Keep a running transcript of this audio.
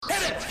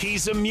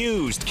He's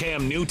amused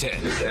Cam Newton.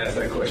 Just ask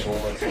that question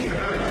one more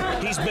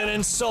time. He's been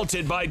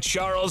insulted by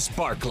Charles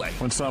Barkley.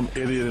 When some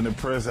idiot in the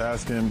press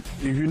asked him,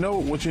 if you know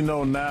what you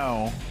know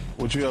now,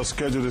 would you have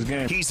scheduled this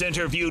game? He's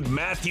interviewed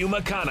Matthew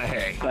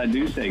McConaughey. I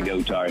do say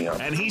go Tar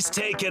Heels. And he's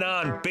taken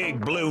on Big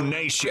Blue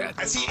Nation.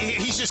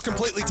 He's just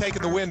completely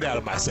taken the wind out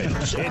of my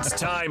sails. It's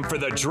time for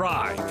The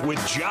Drive with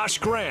Josh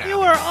Graham.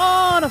 You are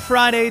on a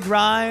Friday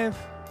drive.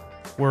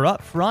 We're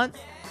up front.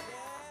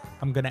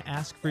 I'm going to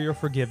ask for your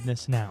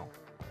forgiveness now.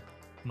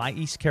 My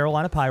East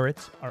Carolina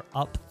Pirates are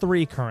up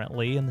 3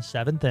 currently in the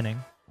 7th inning.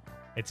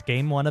 It's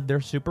game 1 of their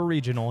Super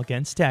Regional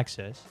against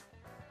Texas.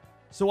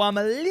 So I'm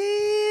a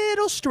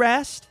little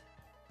stressed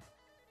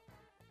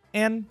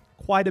and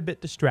quite a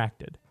bit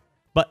distracted.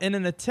 But in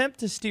an attempt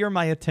to steer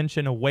my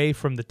attention away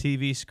from the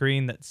TV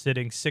screen that's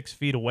sitting 6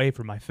 feet away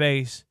from my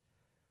face,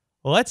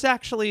 let's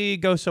actually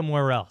go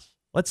somewhere else.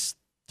 Let's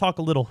talk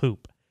a little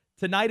hoop.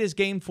 Tonight is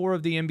game 4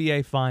 of the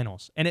NBA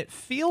Finals, and it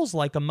feels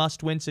like a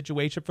must-win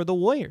situation for the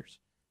Warriors.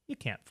 You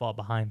can't fall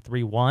behind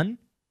 3-1.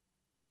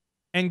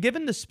 And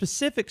given the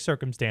specific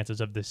circumstances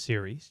of this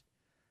series,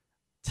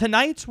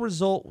 tonight's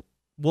result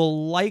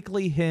will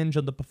likely hinge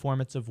on the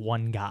performance of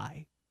one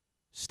guy,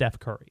 Steph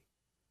Curry.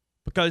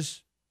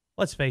 Because,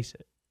 let's face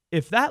it,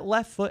 if that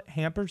left foot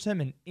hampers him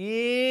in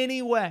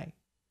any way,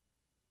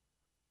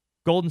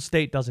 Golden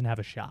State doesn't have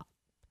a shot.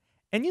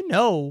 And you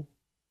know,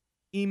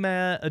 Ime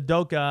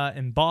Udoka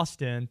in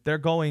Boston, they're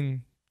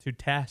going to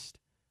test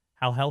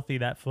how healthy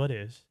that foot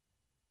is.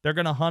 They're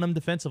going to hunt him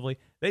defensively.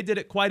 They did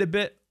it quite a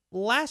bit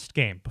last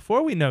game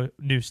before we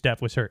knew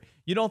Steph was hurt.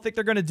 You don't think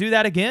they're going to do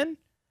that again?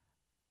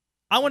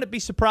 I wouldn't be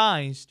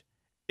surprised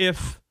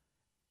if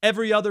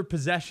every other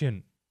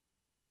possession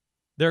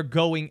they're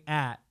going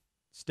at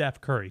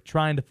Steph Curry,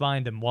 trying to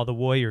find him while the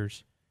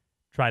Warriors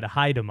try to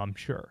hide him, I'm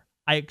sure.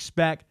 I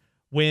expect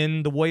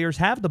when the Warriors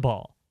have the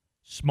ball,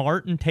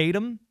 Smart and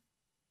Tatum,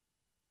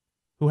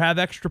 who have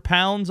extra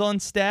pounds on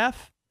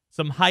Steph,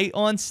 some height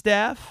on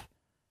Steph,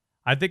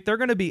 I think they're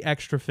going to be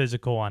extra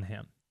physical on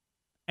him.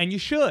 And you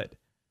should.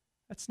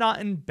 That's not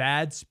in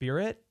bad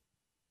spirit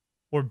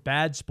or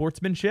bad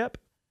sportsmanship.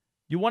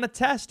 You want to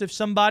test if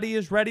somebody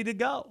is ready to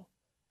go.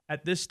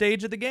 At this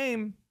stage of the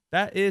game,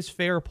 that is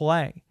fair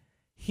play.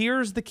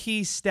 Here's the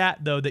key stat,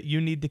 though, that you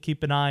need to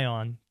keep an eye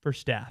on for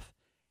Steph.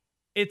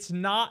 It's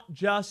not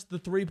just the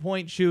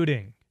three-point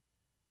shooting.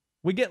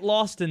 We get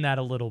lost in that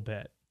a little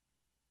bit.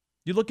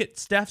 You look at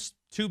Steph's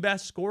 2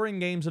 best scoring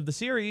games of the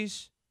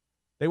series,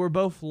 they were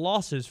both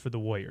losses for the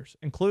Warriors,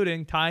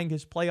 including tying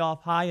his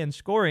playoff high in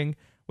scoring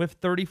with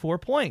 34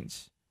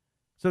 points.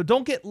 So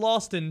don't get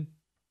lost in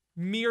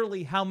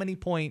merely how many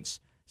points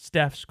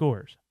Steph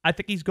scores. I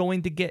think he's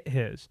going to get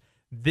his.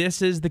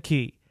 This is the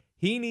key.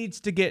 He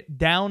needs to get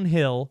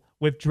downhill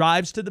with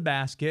drives to the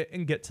basket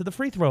and get to the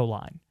free throw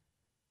line.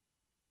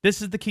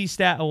 This is the key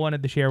stat I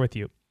wanted to share with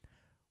you.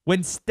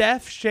 When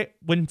Steph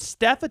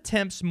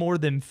attempts more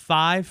than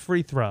 5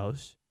 free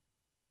throws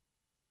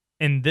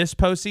in this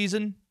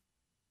postseason,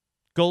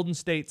 Golden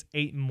State's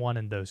 8-1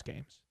 in those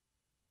games.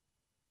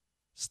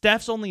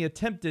 Steph's only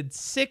attempted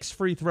 6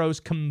 free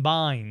throws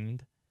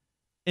combined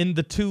in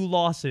the 2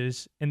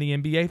 losses in the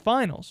NBA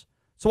Finals.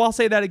 So I'll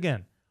say that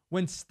again.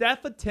 When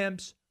Steph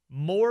attempts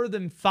more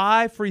than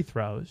 5 free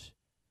throws,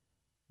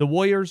 the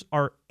Warriors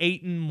are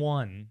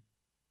 8-1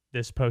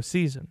 this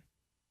postseason.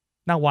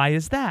 Now, why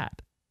is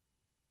that?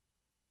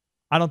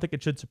 I don't think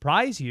it should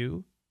surprise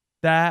you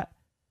that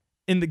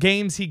in the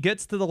games he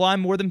gets to the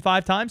line more than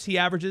 5 times, he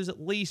averages at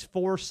least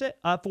 4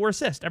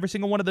 assists. Every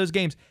single one of those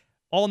games,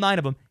 all 9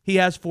 of them, he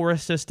has 4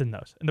 assists in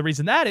those. And the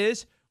reason that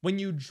is, when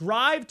you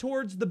drive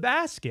towards the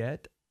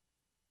basket,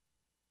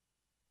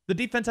 the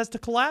defense has to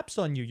collapse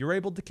on you. You're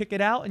able to kick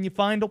it out and you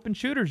find open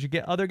shooters. You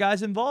get other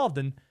guys involved,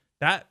 and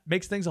that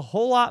makes things a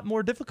whole lot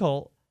more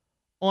difficult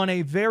on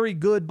a very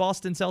good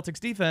Boston Celtics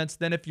defense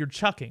than if you're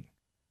chucking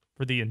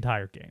for the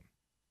entire game.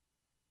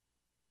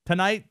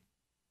 Tonight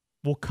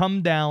will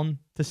come down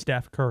to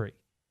Steph Curry,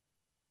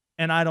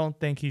 and I don't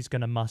think he's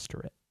going to muster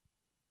it.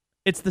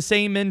 It's the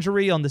same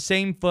injury on the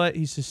same foot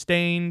he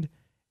sustained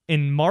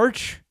in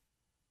March,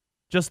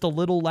 just a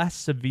little less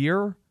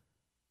severe.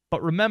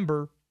 But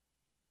remember,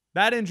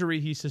 that injury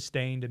he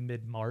sustained in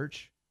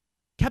mid-March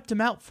kept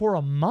him out for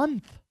a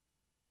month.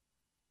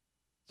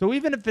 So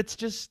even if it's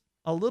just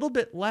a little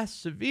bit less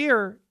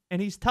severe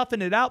and he's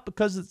toughing it out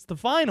because it's the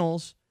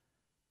finals,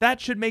 that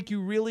should make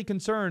you really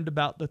concerned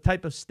about the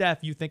type of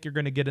Steph you think you're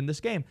going to get in this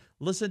game.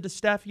 Listen to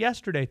Steph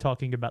yesterday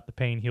talking about the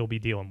pain he'll be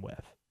dealing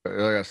with.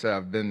 Like I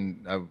said,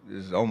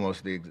 it's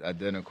almost the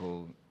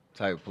identical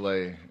type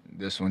play.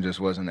 This one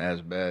just wasn't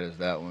as bad as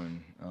that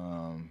one.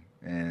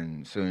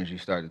 And as soon as you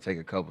start to take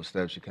a couple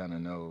steps, you kind of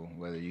know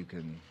whether you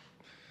can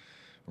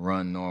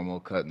run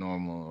normal, cut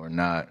normal, or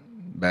not.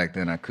 Back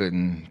then I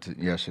couldn't.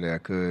 Yesterday I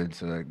could,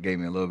 so that gave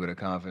me a little bit of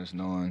confidence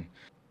knowing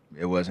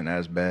it wasn't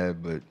as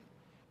bad, but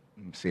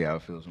see how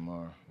it feels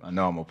tomorrow. I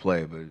know I'm going to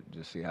play, but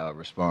just see how it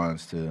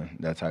responds to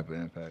that type of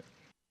impact.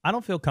 I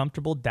don't feel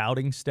comfortable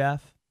doubting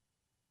Steph.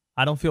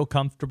 I don't feel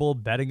comfortable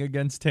betting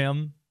against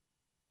him.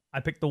 I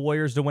picked the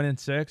Warriors to win in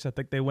 6. I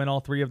think they win all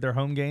 3 of their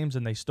home games,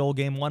 and they stole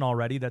game 1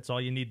 already. That's all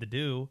you need to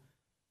do.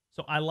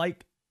 So I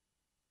like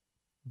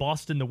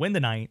Boston to win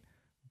tonight,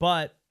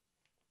 but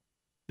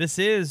this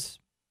is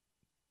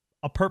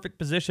a perfect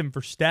position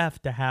for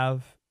Steph to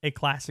have a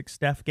classic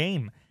Steph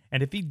game.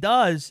 And if he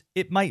does,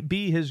 it might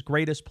be his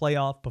greatest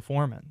playoff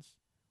performance.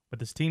 With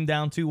his team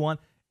down 2-1,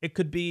 it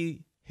could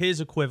be his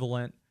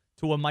equivalent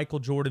to a Michael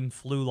Jordan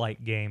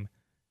flu-like game,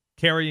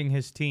 carrying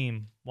his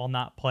team while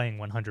not playing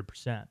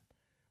 100%.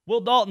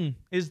 Will Dalton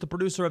is the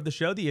producer of the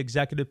show, the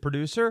executive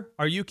producer.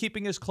 Are you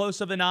keeping as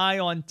close of an eye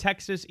on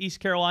Texas, East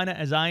Carolina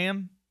as I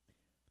am?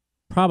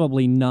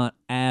 Probably not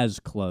as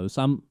close.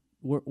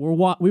 We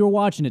were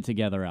watching it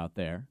together out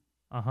there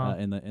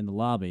in the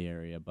lobby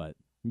area, but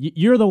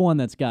you're the one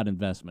that's got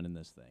investment in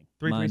this thing.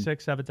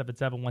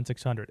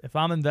 336-777-1600. If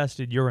I'm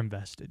invested, you're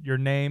invested. Your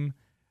name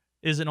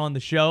isn't on the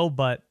show,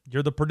 but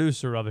you're the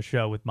producer of a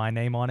show with my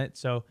name on it,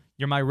 so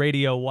you're my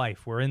radio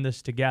wife. We're in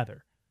this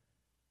together.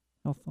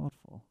 How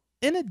thoughtful.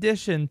 In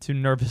addition to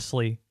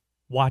nervously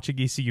watching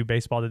ECU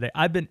baseball today,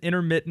 I've been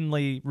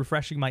intermittently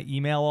refreshing my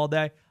email all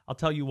day. I'll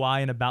tell you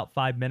why in about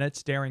 5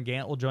 minutes. Darin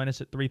Gantt will join us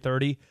at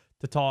 3:30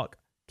 to talk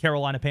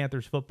Carolina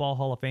Panthers football,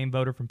 Hall of Fame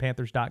voter from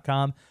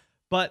Panthers.com.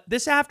 But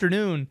this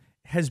afternoon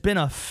has been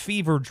a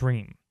fever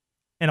dream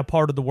in a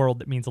part of the world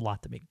that means a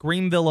lot to me,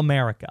 Greenville,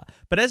 America.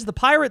 But as the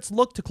Pirates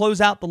look to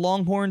close out the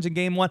Longhorns in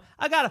Game 1,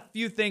 I got a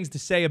few things to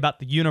say about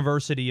the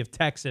University of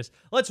Texas.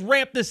 Let's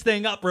ramp this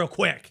thing up real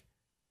quick.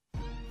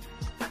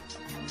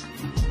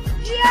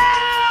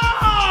 Yeah!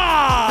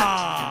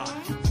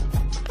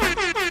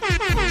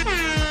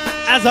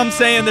 As I'm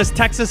saying this,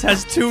 Texas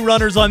has 2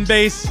 runners on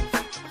base.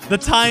 The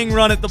tying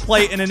run at the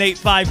plate in an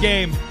 8-5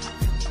 game.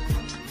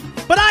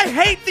 But I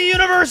hate the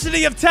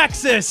University of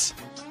Texas.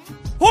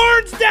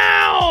 Horns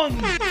down!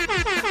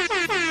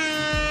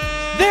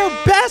 Their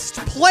best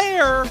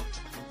player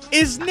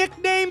is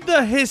nicknamed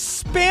the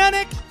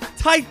Hispanic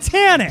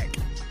Titanic.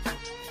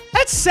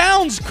 That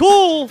sounds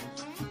cool,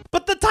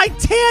 but the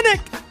Titanic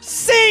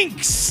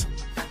sinks.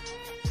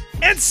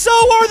 And so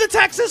are the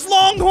Texas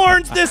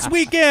Longhorns this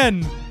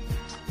weekend.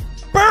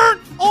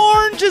 Burnt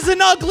orange is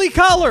an ugly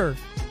color.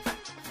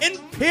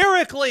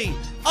 Empirically,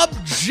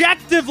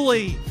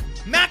 objectively,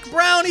 Mac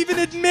Brown even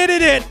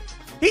admitted it.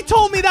 He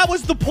told me that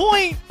was the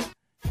point.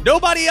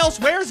 Nobody else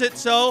wears it,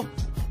 so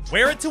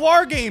wear it to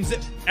our games.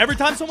 Every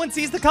time someone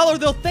sees the color,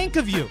 they'll think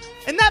of you.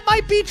 And that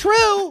might be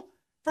true.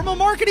 From a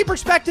marketing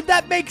perspective,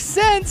 that makes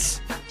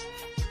sense.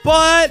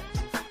 But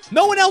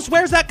no one else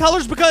wears that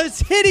colors because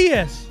it's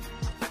hideous.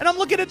 And I'm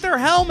looking at their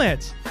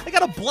helmets. They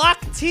got a block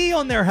T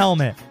on their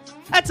helmet.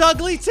 That's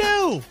ugly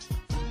too.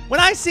 When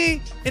I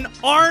see an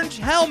orange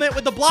helmet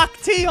with a block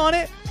T on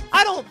it,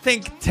 I don't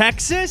think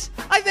Texas.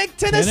 I think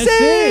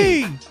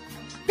Tennessee.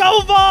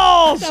 Go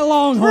Vols!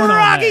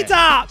 Rocky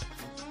Top!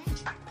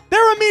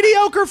 They're a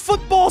mediocre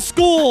football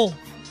school.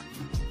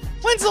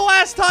 When's the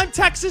last time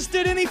Texas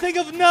did anything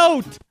of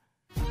note?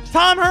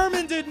 Tom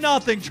Herman did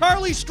nothing.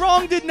 Charlie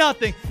Strong did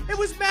nothing. It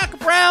was Mac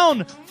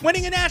Brown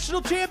winning a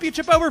national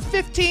championship over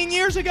 15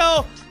 years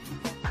ago.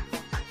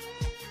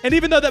 And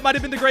even though that might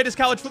have been the greatest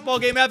college football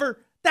game ever,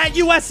 that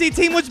USC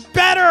team was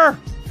better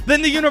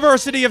than the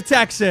University of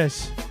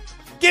Texas.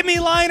 Give me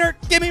Leinart.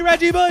 Give me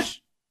Reggie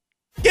Bush.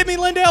 Give me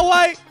Lindale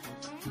White.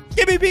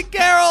 Give me Pete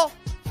Carroll.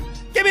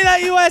 Give me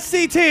that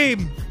USC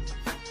team.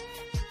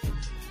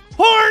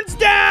 Horns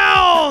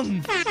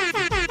down!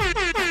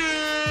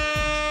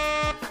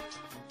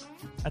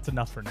 That's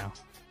enough for now.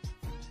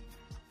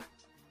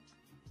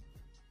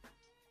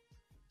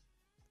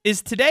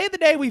 Is today the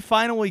day we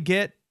finally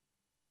get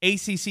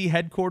ACC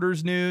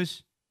headquarters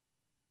news?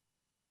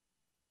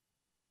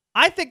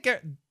 I think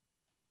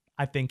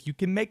you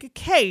can make a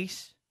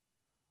case.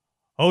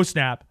 Oh,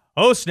 snap.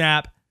 Oh,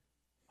 snap.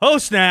 Oh,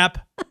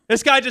 snap.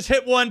 This guy just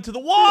hit one to the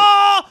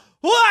wall.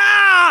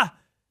 Wah!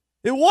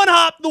 It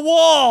one-hopped the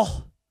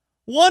wall.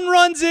 One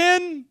runs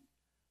in.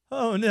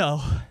 Oh,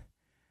 no.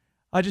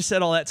 I just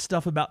said all that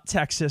stuff about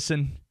Texas,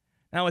 and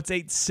now it's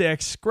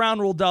 8-6.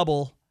 Ground rule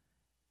double.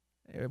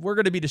 We're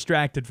going to be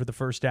distracted for the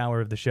first hour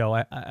of the show.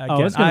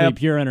 It's going to be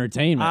pure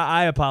entertainment.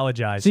 I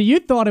apologize. See, you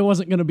thought it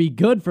wasn't going to be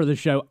good for the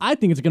show. I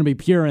think it's going to be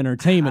pure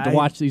entertainment to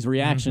watch these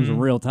reactions in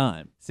real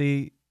time.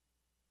 See,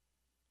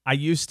 I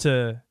used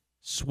to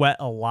sweat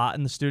a lot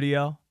in the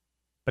studio,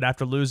 but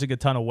after losing a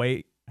ton of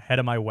weight ahead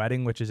of my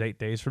wedding, which is 8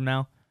 days from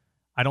now,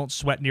 I don't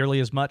sweat nearly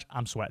as much.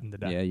 I'm sweating to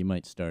death. Yeah, you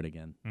might start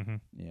again.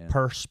 Yeah.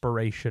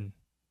 Perspiration.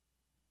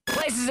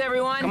 Places,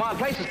 everyone. Come on,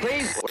 places,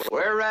 please.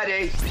 We're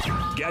ready.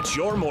 Get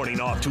your morning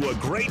off to a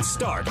great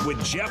start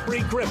with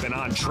Jeffrey Griffin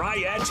on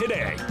Triad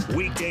Today.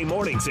 Weekday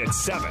mornings at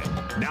 7.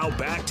 Now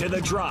back to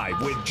The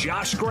Drive with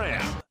Josh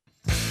Graham.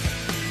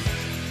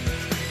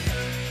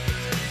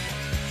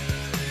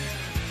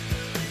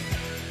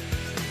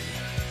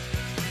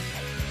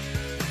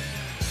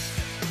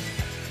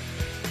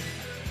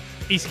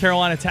 East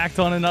Carolina tacked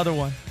on another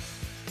one.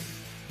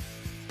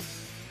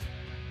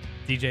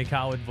 DJ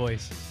Khaled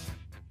voice.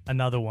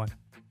 Another one.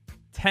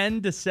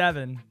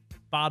 10-7,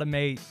 bottom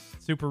 8,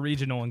 Super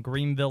Regional in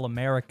Greenville,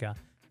 America.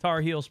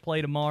 Tar Heels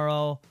play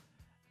tomorrow,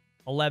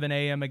 11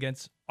 a.m.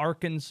 against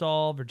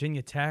Arkansas.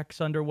 Virginia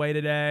Tech's underway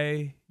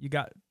today. You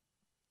got a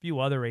few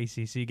other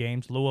ACC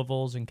games.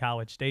 Louisville's in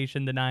College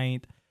Station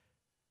tonight.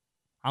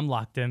 I'm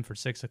locked in for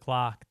 6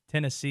 o'clock.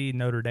 Tennessee,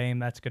 Notre Dame,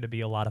 that's going to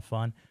be a lot of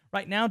fun.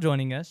 Right now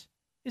joining us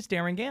is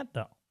Darin Gantt,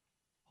 though.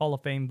 Hall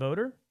of Fame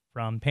voter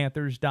from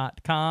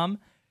Panthers.com.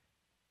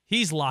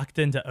 He's locked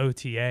into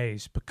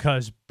OTAs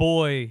because,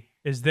 boy,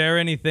 is there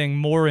anything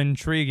more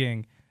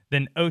intriguing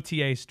than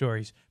OTA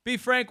stories. Be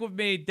frank with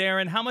me,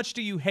 Darin. How much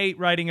do you hate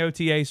writing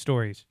OTA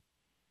stories?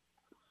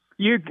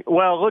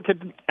 Well, look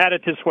at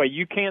it this way.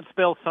 You can't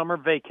spell summer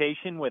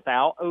vacation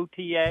without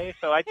OTA,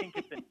 so I think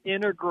it's an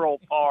integral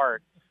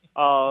part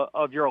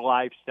of your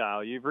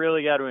lifestyle. You've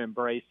really got to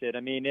embrace it. I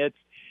mean, it's,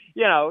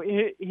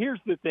 here's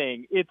the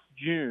thing. It's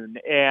June,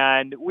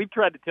 and we've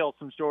tried to tell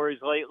some stories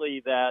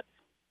lately that,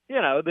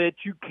 that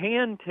you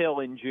can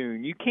tell in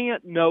June. You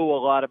can't know a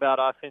lot about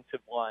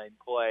offensive line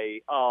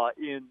play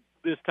in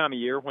this time of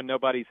year when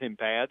nobody's in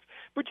pads,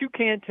 but you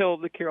can tell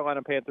the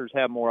Carolina Panthers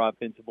have more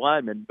offensive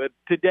linemen. But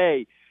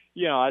today,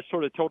 I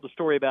sort of told the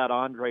story about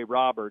Andre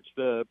Roberts,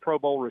 the Pro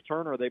Bowl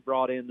returner they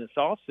brought in this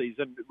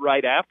offseason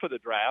right after the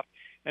draft.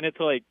 And it's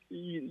like,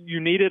 you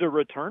needed a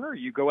returner.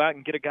 You go out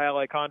and get a guy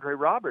like Andre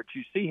Roberts.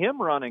 You see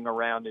him running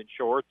around in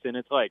shorts, and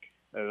it's like,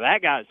 that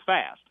guy's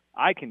fast.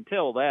 I can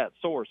tell that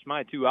source,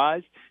 my two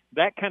eyes.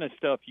 That kind of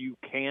stuff you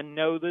can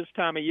know this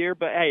time of year.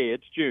 But, hey,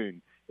 it's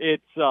June.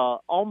 It's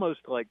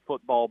almost like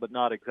football, but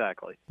not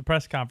exactly. The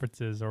press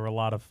conferences are a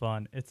lot of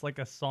fun. It's like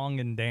a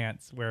song and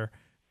dance where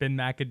Ben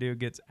McAdoo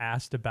gets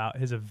asked about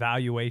his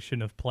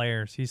evaluation of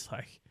players. He's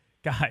like,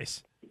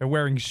 guys, they're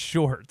wearing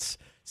shorts.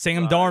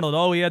 Sam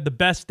Darnold, he had the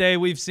best day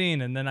we've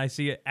seen. And then I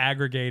see it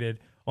aggregated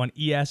on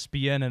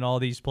ESPN and all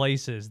these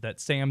places that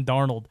Sam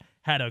Darnold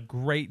had a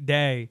great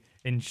day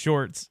in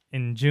shorts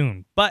in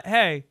June. But,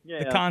 hey,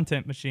 the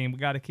content machine, we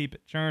got to keep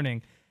it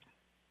churning.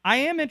 I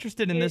am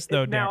interested in this,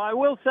 though, Darin. Now, I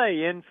will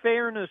say, in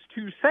fairness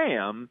to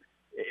Sam,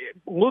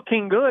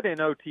 looking good in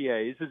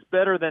OTAs is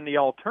better than the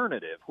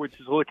alternative, which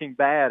is looking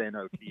bad in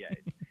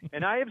OTAs.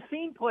 And I have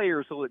seen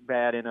players look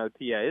bad in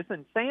OTAs,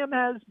 and Sam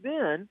has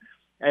been.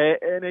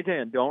 And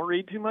again, don't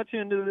read too much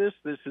into this.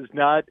 This is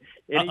not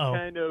any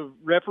kind of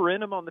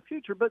referendum on the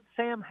future, but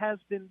Sam has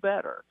been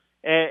better.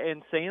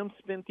 And Sam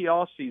spent the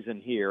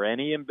offseason here, and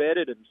he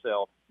embedded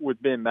himself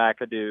with Ben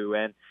McAdoo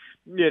and,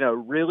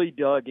 really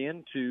dug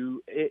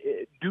into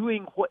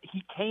doing what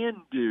he can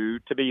do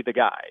to be the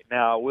guy.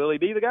 Now, will he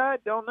be the guy?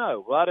 Don't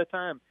know. A lot of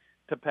time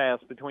to pass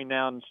between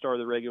now and the start of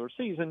the regular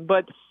season.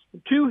 But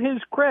to his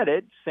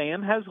credit,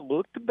 Sam has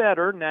looked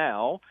better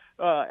now.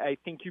 I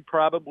think you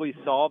probably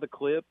saw the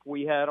clip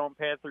we had on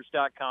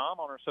Panthers.com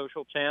on our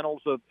social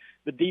channels of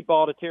the deep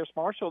ball to Terrace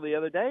Marshall the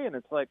other day, and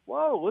it's like,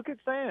 whoa, look at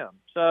Sam.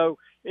 So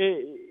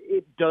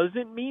it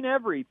doesn't mean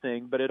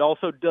everything, but it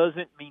also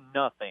doesn't mean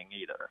nothing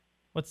either.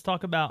 Let's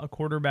talk about a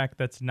quarterback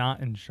that's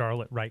not in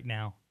Charlotte right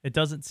now. It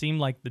doesn't seem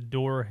like the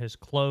door has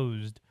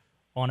closed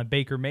on a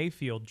Baker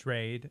Mayfield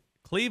trade.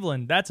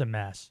 Cleveland, that's a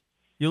mess.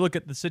 You look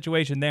at the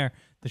situation there.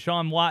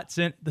 Deshaun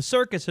Watson, the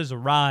circus has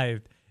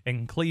arrived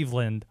in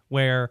Cleveland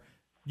where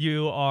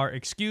you are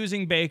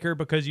excusing Baker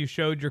because you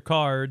showed your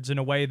cards in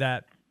a way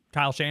that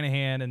Kyle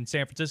Shanahan and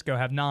San Francisco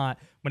have not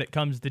when it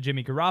comes to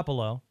Jimmy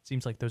Garoppolo.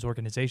 Seems like those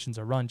organizations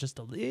are run just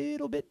a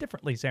little bit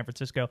differently, San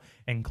Francisco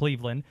and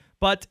Cleveland.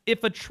 But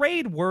if a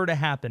trade were to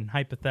happen,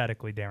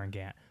 hypothetically, Darin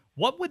Gantt,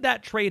 what would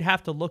that trade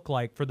have to look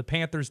like for the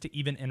Panthers to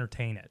even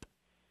entertain it?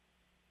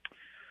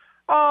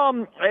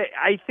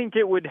 I think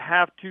it would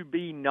have to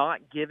be not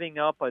giving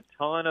up a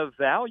ton of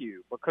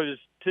value because,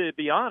 to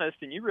be honest,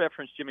 and you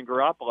referenced Jimmy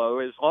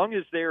Garoppolo, as long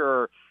as there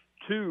are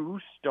two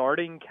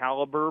starting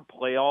caliber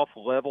playoff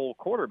level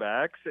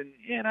quarterbacks,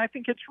 and I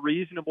think it's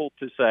reasonable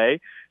to say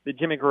that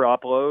Jimmy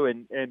Garoppolo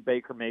and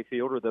Baker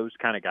Mayfield are those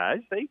kind of guys.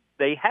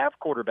 They have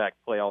quarterback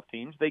playoff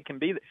teams. They can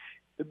be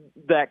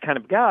that kind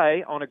of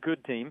guy on a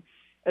good team.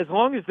 As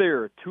long as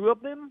there are two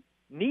of them,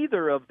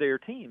 neither of their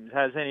teams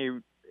has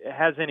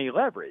any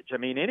leverage. I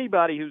mean,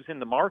 anybody who's in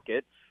the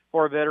market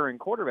for a veteran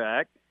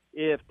quarterback,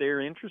 if they're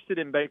interested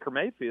in Baker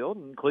Mayfield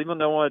and Cleveland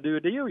don't want to do a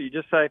deal, you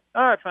just say,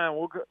 all right,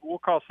 fine, we'll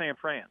call San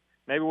Fran.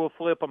 Maybe we'll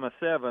flip them a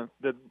seventh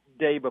the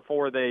day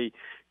before they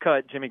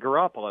cut Jimmy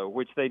Garoppolo,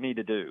 which they need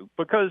to do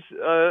because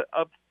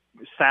of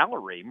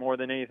salary more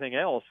than anything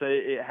else.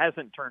 It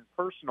hasn't turned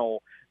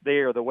personal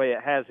there the way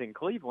it has in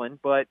Cleveland,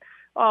 but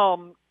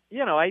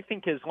I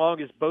think as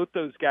long as both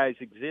those guys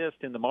exist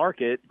in the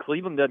market,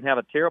 Cleveland doesn't have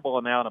a terrible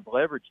amount of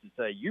leverage to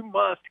say, you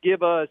must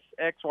give us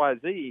X, Y,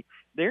 Z.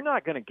 They're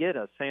not going to get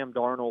a Sam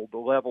Darnold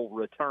level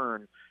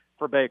return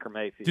for Baker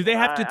Mayfield. Do they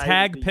have to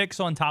tag picks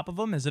on top of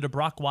them? Is it a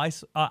Brock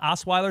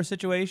Osweiler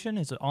situation?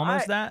 Is it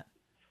almost that?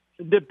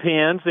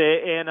 Depends,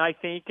 and I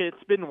think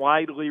it's been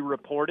widely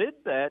reported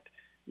that,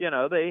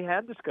 they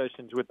had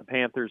discussions with the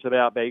Panthers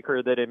about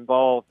Baker that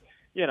involved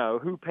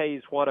who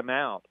pays what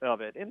amount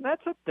of it. And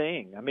that's a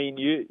thing. I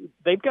mean,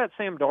 they've got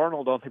Sam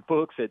Darnold on the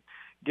books at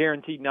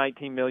guaranteed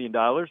 $19 million.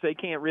 They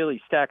can't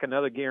really stack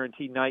another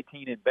guaranteed $19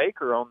 in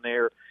Baker on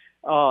there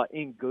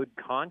in good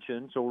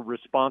conscience or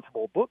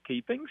responsible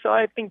bookkeeping. So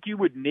I think you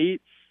would need,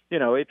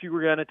 if you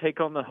were going to take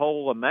on the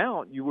whole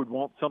amount, you would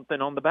want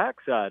something on the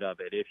backside of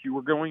it. If you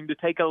were going to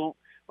take a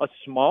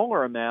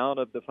smaller amount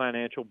of the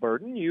financial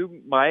burden,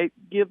 you might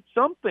give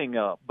something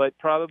up, but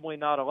probably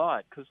not a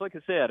lot. Because like I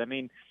said, I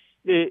mean,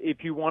 if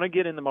you want to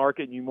get in the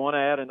market and you want to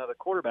add another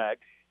quarterback,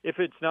 if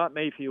it's not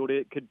Mayfield,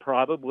 it could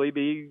probably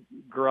be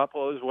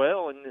Garoppolo as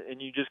well,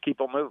 and you just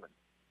keep on moving.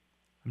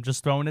 I'm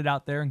just throwing it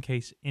out there in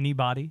case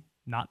anybody,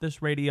 not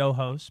this radio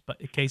host, but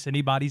in case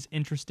anybody's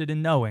interested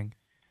in knowing,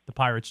 the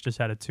Pirates just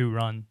had a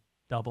 2-run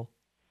double.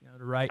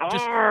 To right.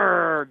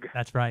 Arg!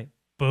 That's right.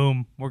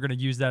 Boom. We're going to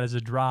use that as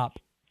a drop.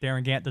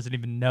 Darin Gantt doesn't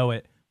even know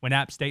it. When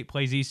App State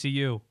plays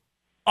ECU,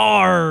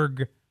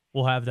 arg!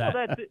 We'll have that.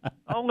 Well, that's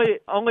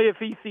only if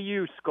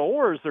ECU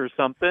scores or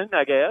something,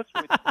 I guess.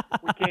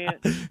 We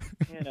can't,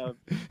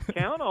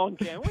 count on,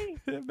 can we?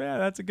 Man,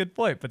 that's a good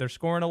point. But they're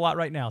scoring a lot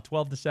right now.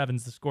 12-7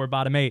 is the score,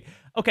 bottom 8.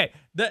 Okay,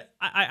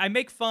 I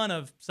make fun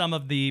of some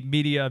of the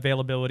media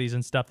availabilities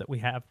and stuff that we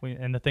have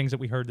and the things that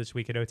we heard this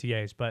week at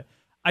OTAs. But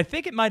I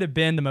think it might have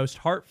been the most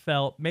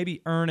heartfelt,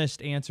 maybe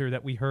earnest answer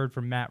that we heard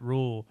from Matt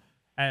Rule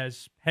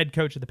as head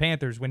coach of the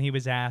Panthers when he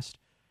was asked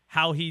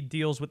how he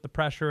deals with the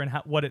pressure and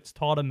what it's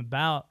taught him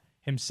about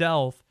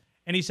himself.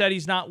 And he said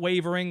he's not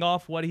wavering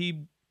off what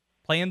he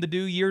planned to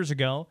do years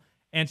ago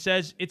and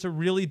says it's a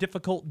really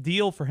difficult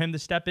deal for him to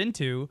step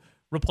into,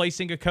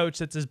 replacing a coach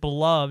that's as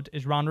beloved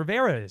as Ron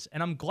Rivera is.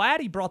 And I'm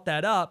glad he brought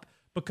that up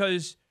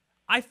because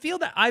I feel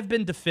that I've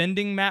been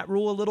defending Matt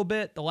Rule a little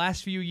bit the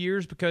last few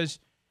years because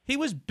he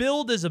was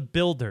billed as a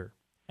builder.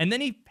 And then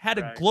he had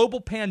a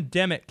global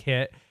pandemic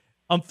hit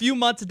a few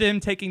months into him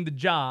taking the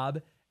job,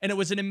 and it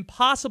was an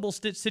impossible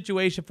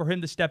situation for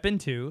him to step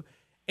into.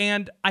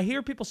 And I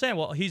hear people saying,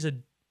 well, he's a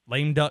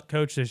lame duck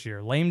coach this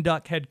year, lame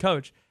duck head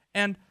coach.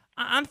 And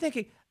I'm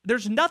thinking,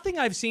 there's nothing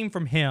I've seen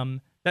from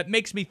him that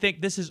makes me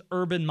think this is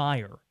Urban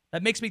Meyer,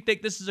 that makes me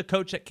think this is a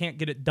coach that can't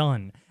get it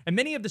done. And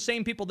many of the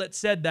same people that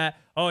said that,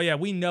 oh, yeah,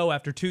 we know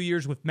after 2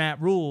 years with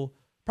Matt Rule,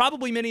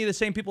 probably many of the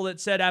same people that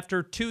said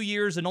after 2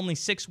 years and only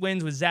 6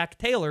 wins with Zach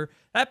Taylor,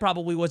 that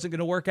probably wasn't going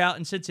to work out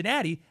in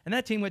Cincinnati, and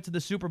that team went to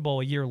the Super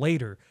Bowl a year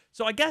later.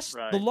 So I guess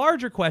the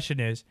larger question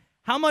is,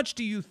 how much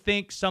do you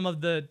think some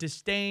of the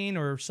disdain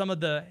or some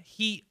of the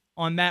heat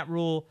on Matt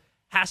Rule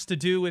has to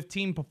do with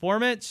team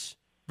performance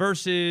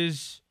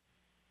versus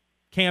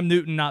Cam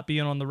Newton not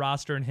being on the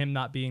roster and him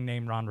not being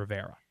named Ron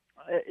Rivera?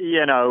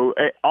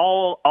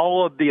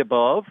 All of the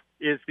above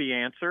is the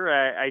answer.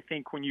 I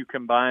think when you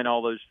combine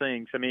all those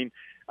things, I mean,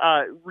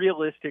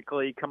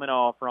 realistically, coming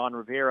off Ron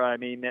Rivera, I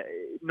mean,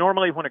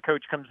 normally when a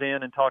coach comes in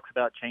and talks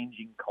about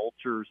changing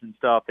cultures and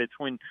stuff, it's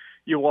when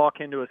you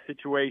walk into a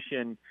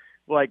situation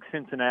like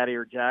Cincinnati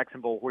or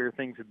Jacksonville where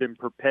things have been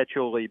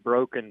perpetually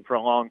broken for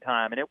a long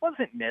time. And it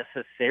wasn't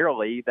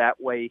necessarily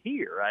that way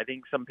here. I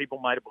think some people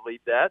might have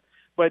believed that.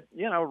 But,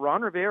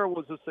 Ron Rivera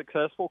was a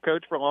successful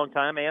coach for a long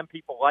time, and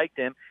people liked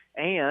him.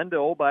 And,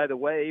 oh, by the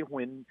way,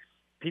 when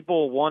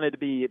people wanted to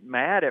be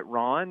mad at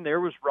Ron,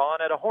 there was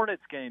Ron at a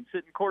Hornets game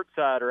sitting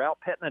courtside or out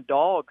petting a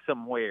dog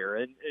somewhere.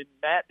 And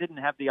Matt didn't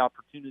have the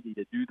opportunity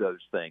to do those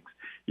things.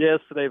 Yes,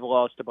 they've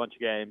lost a bunch of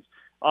games.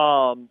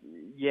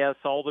 Yes,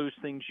 all those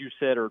things you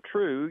said are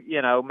true.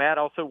 Matt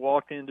also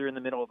walked in during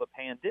the middle of a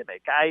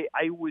pandemic.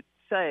 I would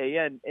say,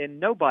 and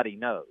nobody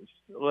knows,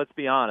 let's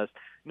be honest,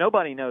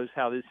 nobody knows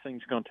how this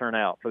thing's going to turn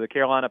out for the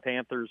Carolina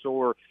Panthers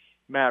or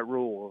Matt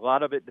Rule. A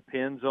lot of it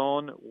depends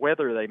on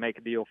whether they make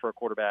a deal for a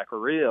quarterback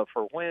or if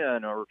or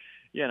when or,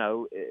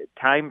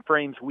 time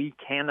frames we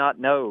cannot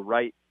know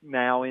right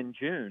now in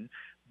June.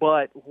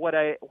 But what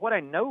I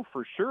know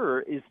for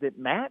sure is that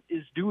Matt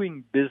is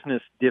doing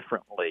business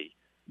differently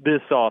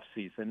this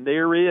offseason.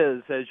 There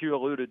is, as you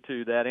alluded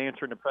to, that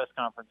answer in the press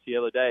conference the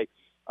other day,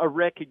 a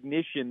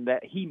recognition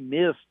that he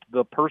missed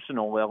the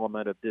personal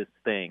element of this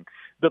thing,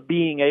 the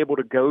being able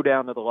to go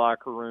down to the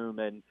locker room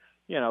and,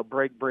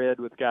 break bread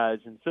with guys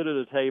and sit at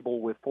a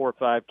table with 4 or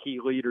 5 key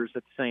leaders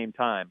at the same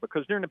time.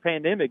 Because during the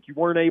pandemic, you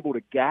weren't able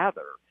to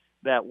gather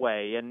that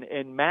way.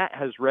 And Matt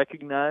has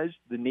recognized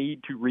the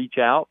need to reach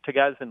out to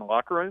guys in the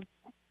locker room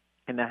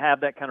and to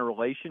have that kind of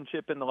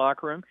relationship in the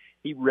locker room.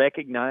 He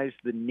recognized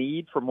the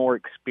need for more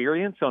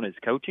experience on his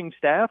coaching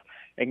staff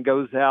and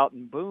goes out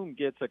and, boom,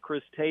 gets a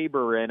Chris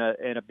Tabor and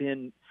a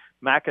Ben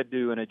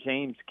McAdoo and a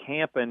James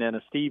Campen and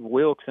a Steve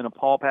Wilkes and a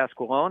Paul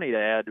Pasqualoni to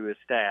add to his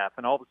staff.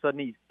 And all of a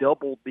sudden he's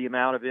doubled the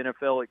amount of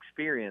NFL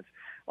experience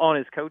on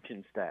his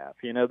coaching staff.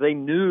 They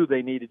knew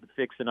they needed to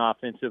fix an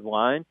offensive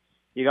line.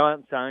 You go out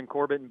and sign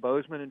Corbett and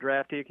Bozeman and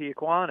draft Ike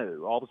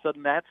Ekwonu. All of a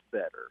sudden that's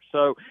better.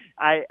 So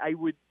I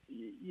would,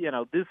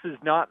 this is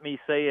not me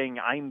saying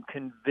I'm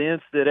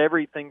convinced that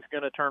everything's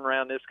going to turn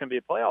around. This is going to be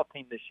a playoff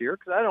team this year,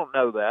 because I don't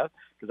know that,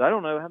 because I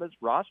don't know how this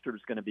roster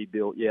is going to be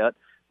built yet.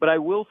 But I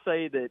will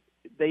say that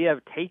they have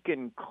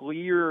taken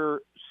clear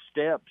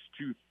steps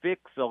to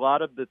fix a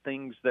lot of the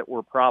things that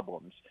were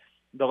problems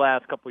the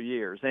last couple of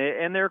years,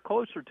 and they're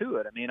closer to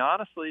it. I mean,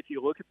 honestly, if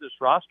you look at this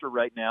roster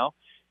right now,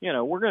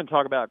 we're going to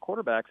talk about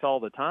quarterbacks all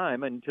the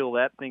time until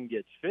that thing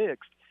gets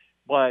fixed.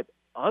 But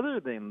other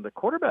than the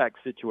quarterback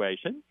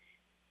situation,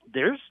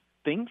 there's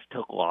things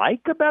to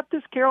like about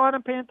this Carolina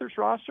Panthers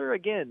roster.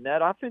 Again,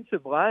 that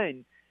offensive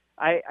line,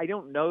 I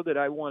don't know that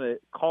I want to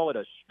call it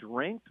a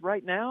strength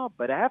right now,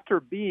 but after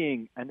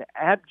being an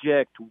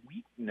abject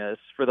weakness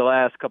for the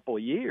last couple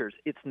of years,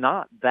 it's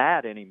not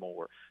that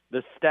anymore.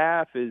 The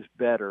staff is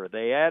better.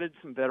 They added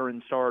some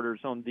veteran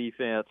starters on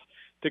defense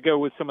to go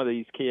with some of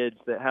these kids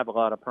that have a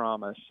lot of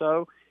promise.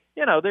 So,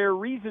 there are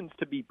reasons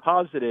to be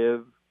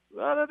positive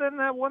other than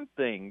that one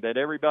thing that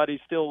everybody's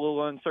still a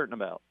little uncertain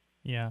about.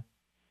 Yeah,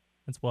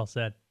 that's well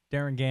said.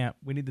 Darin Gantt,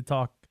 we need to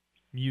talk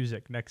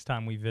music next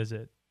time we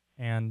visit.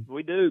 And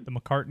we do. The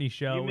McCartney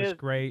show was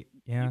great.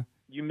 Yeah.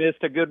 You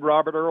missed a good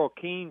Robert Earl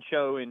Keen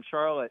show in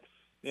Charlotte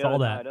the other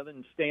night. Other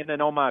than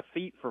standing on my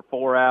feet for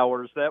 4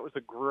 hours, that was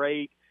a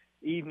great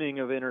evening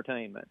of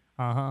entertainment.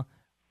 Uh-huh.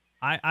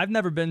 I've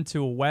never been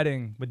to a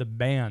wedding with a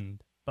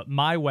band, but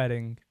my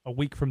wedding a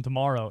week from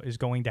tomorrow is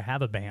going to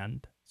have a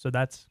band. So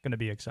that's going to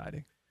be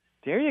exciting.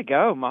 There you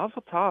go.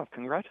 Mazel tov.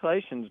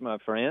 Congratulations, my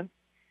friend.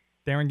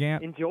 Darin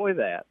Gantt, enjoy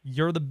that.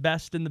 You're the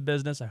best in the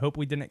business. I hope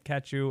we didn't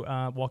catch you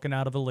walking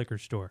out of a liquor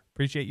store.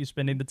 Appreciate you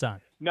spending the time.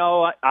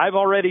 No, I've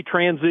already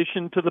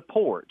transitioned to the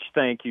porch.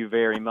 Thank you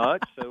very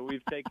much. So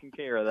we've taken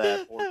care of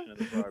that portion of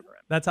the program.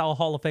 That's how a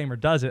Hall of Famer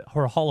does it,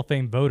 or a Hall of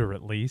Fame voter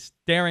at least.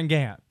 Darin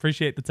Gantt,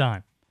 appreciate the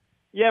time.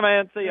 Yeah,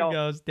 man. See y'all. There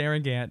goes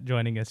Darin Gantt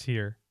joining us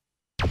here.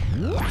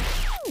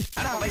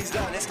 Now, ladies and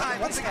gentlemen, it's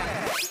time once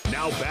again.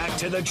 Now back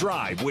to The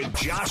Drive with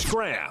Josh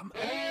Graham.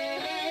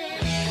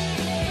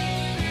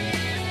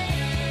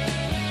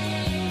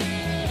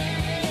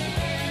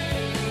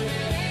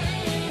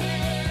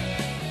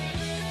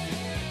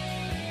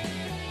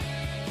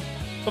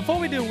 Before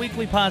we do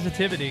weekly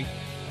positivity,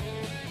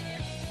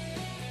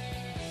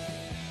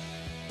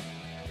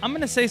 I'm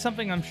going to say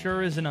something I'm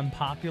sure is an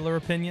unpopular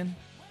opinion,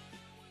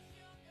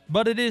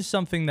 but it is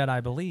something that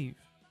I believe.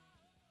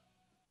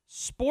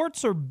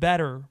 Sports are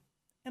better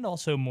and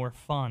also more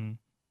fun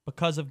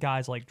because of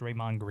guys like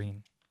Draymond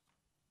Green.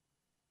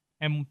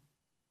 And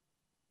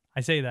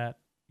I say that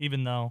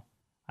even though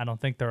I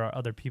don't think there are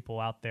other people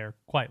out there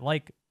quite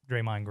like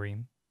Draymond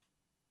Green.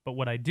 But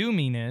what I do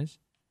mean is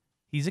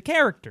he's a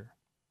character.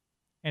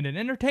 And in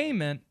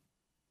entertainment,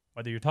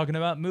 whether you're talking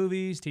about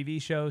movies,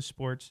 TV shows,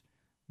 sports,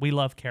 we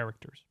love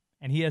characters.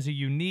 And he has a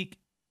unique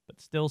but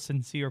still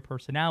sincere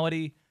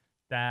personality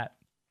that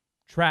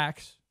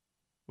tracks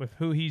with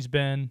who he's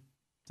been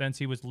since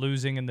he was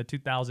losing in the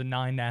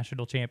 2009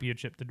 National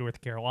Championship to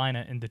North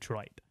Carolina in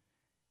Detroit.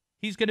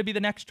 He's going to be the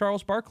next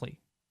Charles Barkley.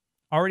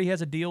 Already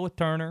has a deal with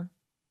Turner.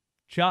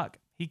 Chuck,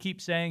 he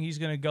keeps saying he's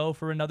going to go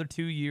for another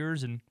 2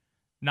 years and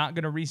not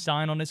going to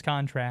re-sign on his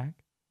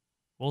contract.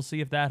 We'll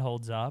see if that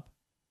holds up.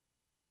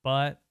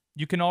 But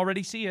you can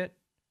already see it.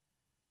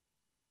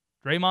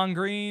 Draymond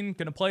Green,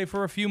 going to play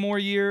for a few more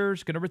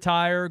years, going to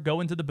retire,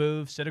 go into the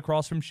booth, sit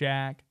across from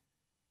Shaq,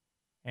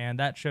 and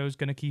that show's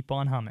going to keep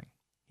on humming.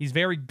 He's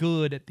very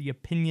good at the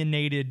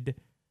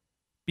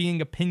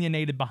being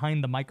opinionated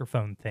behind the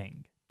microphone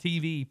thing.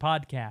 TV,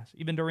 podcasts,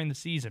 even during the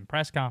season,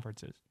 press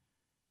conferences.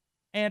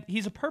 And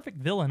he's a perfect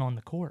villain on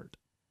the court.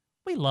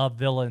 We love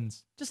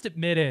villains. Just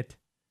admit it.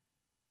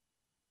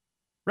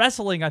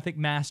 Wrestling, I think,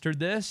 mastered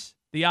this.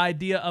 The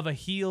idea of a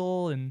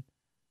heel, and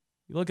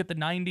you look at the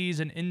 90s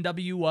and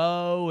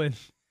NWO,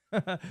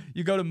 and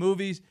you go to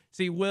movies.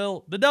 See,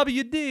 Will, the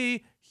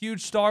WD,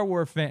 huge Star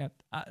Wars fan.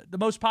 The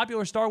most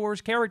popular Star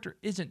Wars character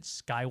isn't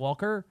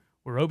Skywalker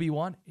or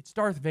Obi-Wan. It's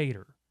Darth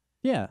Vader.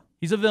 Yeah.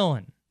 He's a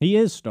villain. He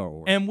is Star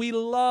Wars. And we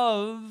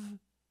love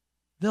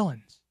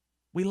villains.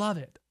 We love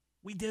it.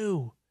 We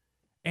do.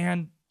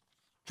 And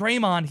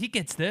Draymond, he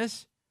gets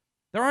this.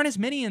 There aren't as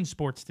many in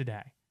sports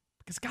today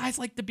because guys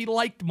like to be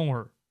liked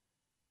more.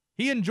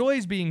 He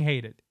enjoys being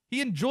hated.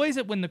 He enjoys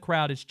it when the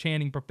crowd is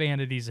chanting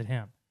profanities at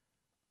him.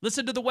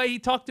 Listen to the way he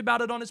talked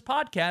about it on his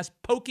podcast,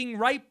 poking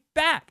right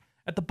back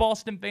at the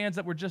Boston fans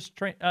that were just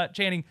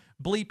chanting,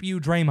 bleep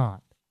you,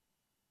 Draymond.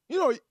 You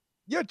know,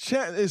 your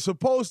chant is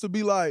supposed to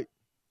be like,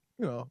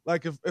 you know,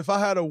 like if I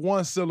had a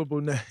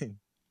one-syllable name,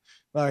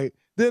 like,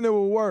 then it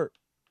would work.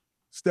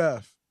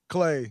 Steph,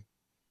 Clay,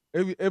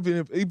 even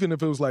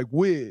if it was like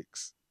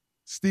Wiggs,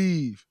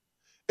 Steve,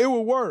 it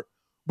would work.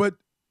 But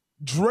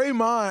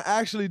Draymond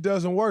actually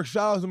doesn't work.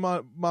 Shout out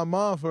to my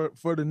mom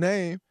for the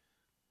name.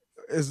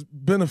 It's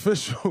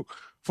beneficial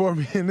for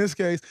me in this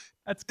case.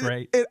 That's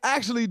great. It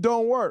actually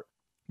don't work.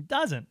 It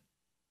doesn't.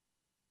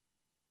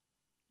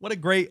 What a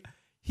great...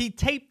 He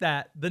taped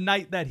that the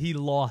night that he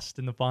lost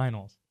in the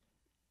finals.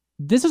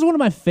 This is one of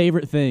my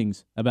favorite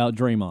things about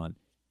Draymond.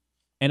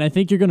 And I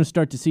think you're going to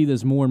start to see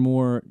this more and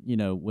more, you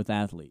know, with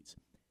athletes.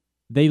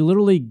 They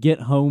literally get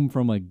home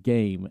from a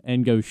game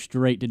and go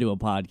straight to do a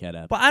podcast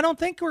episode. But I don't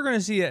think we're going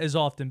to see it as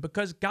often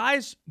because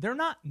guys, they're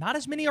not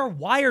as many are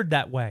wired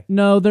that way.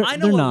 No, they're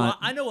not.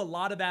 I know a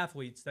lot of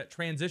athletes that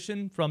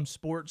transition from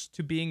sports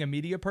to being a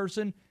media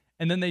person,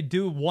 and then they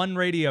do one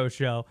radio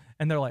show,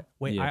 and they're like,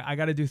 wait, yeah. I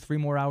got to do 3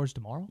 more hours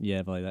tomorrow?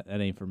 Yeah, but like that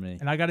ain't for me.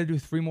 And I got to do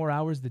 3 more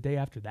hours the day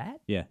after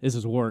that? Yeah, this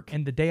is work.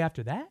 And the day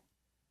after that?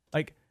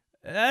 Like,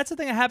 That's the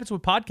thing that happens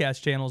with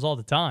podcast channels all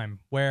the time,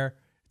 where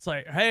it's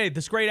like, hey,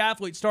 this great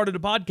athlete started a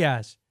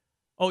podcast.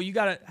 Oh, you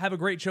got to have a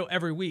great show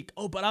every week.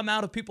 Oh, but I'm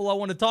out of people I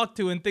want to talk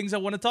to and things I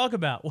want to talk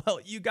about. Well,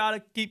 you got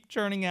to keep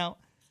churning out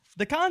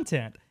the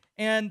content.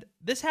 And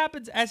this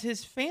happens as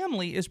his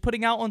family is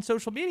putting out on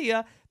social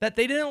media that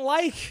they didn't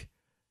like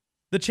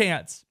the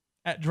chants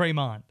at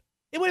Draymond.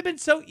 It would have been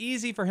so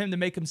easy for him to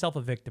make himself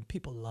a victim.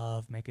 People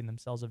love making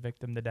themselves a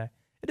victim today.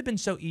 It'd have been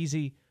so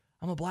easy.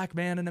 I'm a black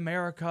man in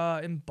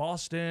America, in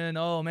Boston.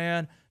 Oh,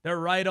 man, they're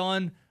right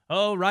on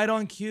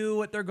cue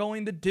what they're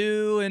going to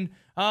do. And,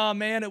 oh,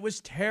 man, it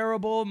was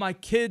terrible. My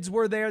kids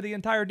were there, the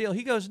entire deal.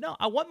 He goes, no,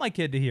 I want my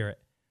kid to hear it.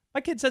 My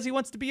kid says he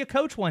wants to be a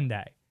coach one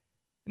day.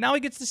 Now he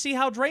gets to see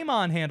how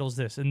Draymond handles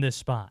this in this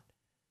spot.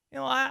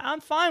 I'm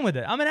fine with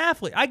it. I'm an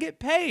athlete. I get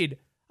paid.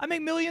 I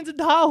make millions of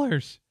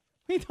dollars.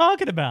 What are you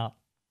talking about?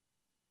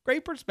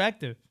 Great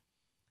perspective.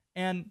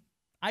 And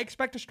I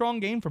expect a strong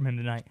game from him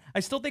tonight. I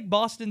still think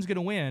Boston's going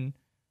to win,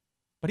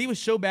 but he was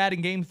so bad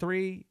in Game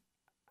 3,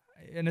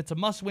 and it's a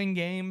must-win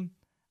game.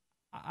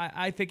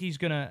 I think he's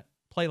going to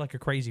play like a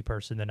crazy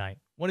person tonight.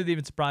 Wouldn't it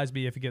even surprise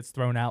me if he gets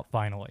thrown out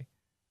finally,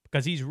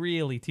 because he's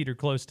really teetered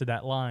close to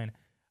that line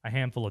a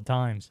handful of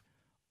times.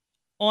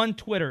 On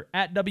Twitter,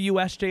 at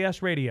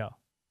WSJS Radio.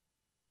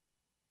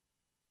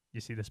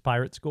 You see this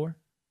Pirate score?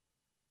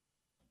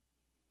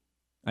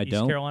 I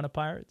don't. East Carolina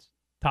Pirates,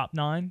 top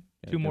 9.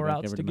 Two more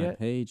outs to get.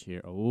 Page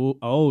here.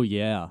 Oh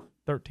yeah.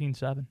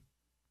 13-7.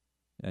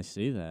 I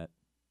see that.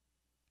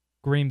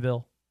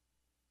 Greenville,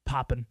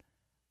 popping.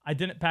 I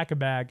didn't pack a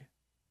bag.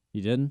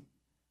 You didn't?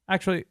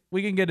 Actually,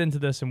 we can get into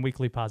this in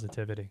weekly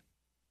positivity.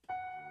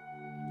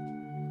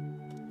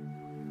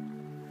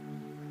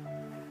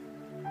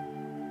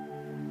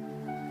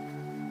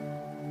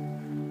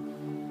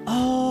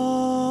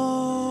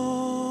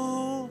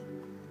 Oh,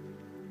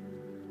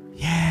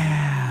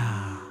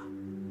 yeah.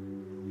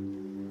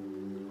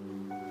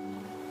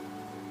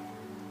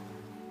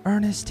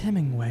 Ernest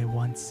Hemingway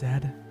once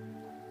said,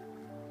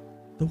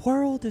 "The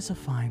world is a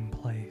fine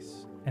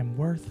place and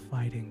worth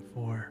fighting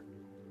for."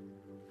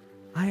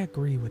 I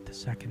agree with the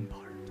second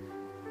part.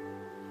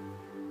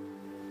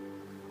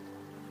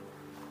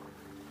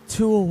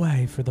 2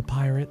 away for the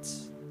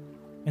Pirates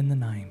in the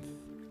 9th.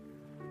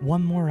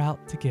 1 more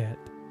out to get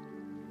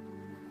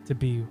to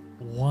be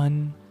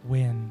 1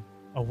 win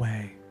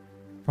away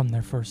from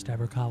their first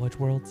ever College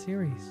World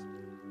Series.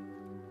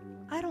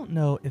 I don't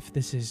know if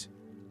this is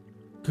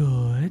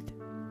good.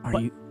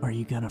 Are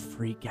you gonna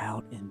freak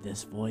out in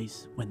this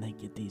voice when they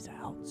get these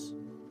outs?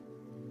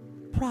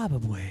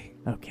 Probably.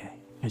 Okay,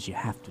 because you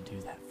have to do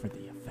that for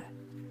the effect.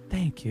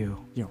 Thank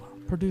you. You're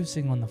welcome.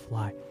 Producing on the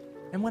fly.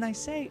 And when I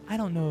say I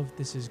don't know if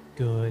this is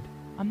good,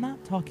 I'm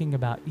not talking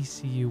about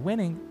ECU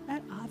winning.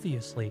 That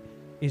obviously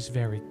is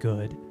very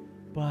good.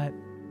 But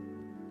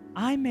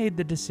I made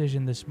the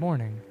decision this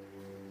morning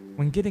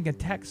when getting a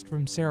text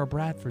from Sarah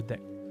Bradford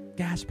that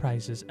gas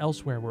prices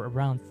elsewhere were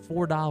around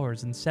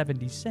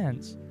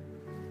 $4.70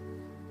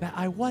 that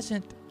I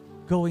wasn't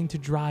going to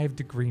drive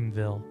to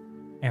Greenville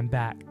and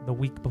back the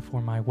weekend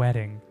before my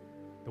wedding.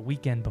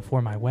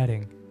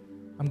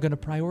 I'm going to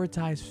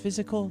prioritize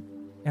physical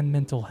and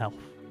mental health.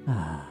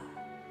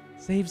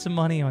 Save some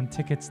money on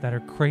tickets that are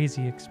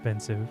crazy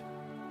expensive,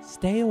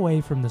 stay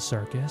away from the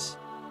circus,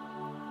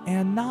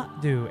 and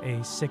not do a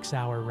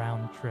 6-hour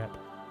round trip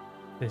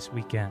this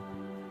weekend.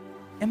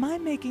 Am I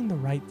making the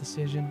right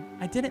decision?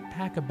 I didn't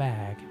pack a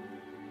bag.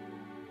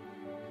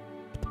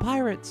 But the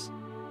Pirates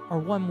are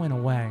 1 win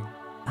away.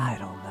 I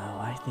don't know.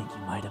 I think you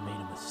might have made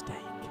a mistake.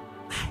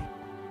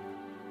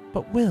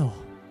 But Will,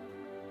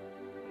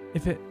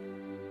 if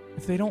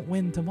they don't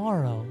win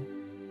tomorrow,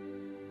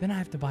 then I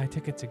have to buy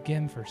tickets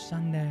again for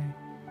Sunday,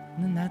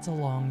 and then that's a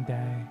long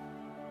day,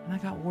 and I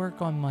got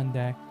work on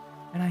Monday,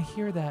 and I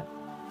hear that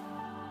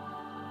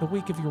the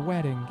week of your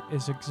wedding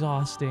is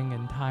exhausting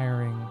and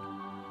tiring,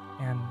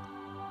 and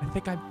I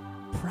think I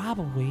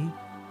probably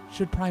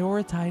should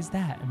prioritize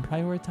that and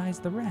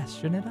prioritize the rest,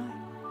 shouldn't I?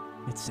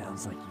 It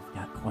sounds like you've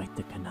got quite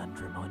the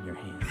conundrum on your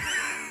hands.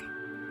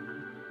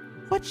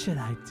 What should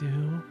I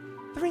do?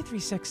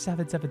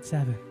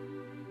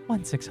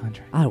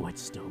 336-777-1600. I would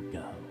still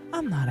go.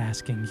 I'm not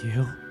asking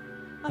you.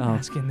 I'm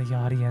asking the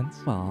audience.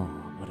 Oh,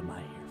 what am I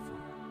here for?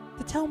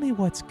 To tell me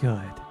what's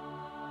good.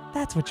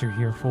 That's what you're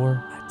here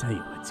for. I tell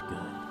you what's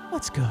good.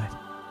 What's good?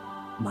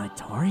 My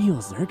Tar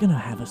Heels, they're going to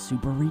have a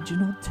super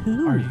regional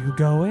too. Are you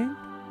going?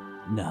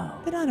 No.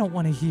 Then I don't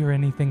want to hear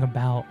anything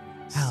about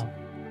how,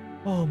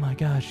 oh my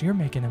gosh, you're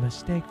making a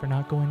mistake for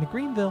not going to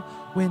Greenville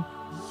when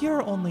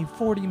you're only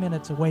 40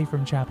 minutes away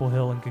from Chapel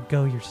Hill and could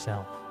go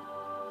yourself.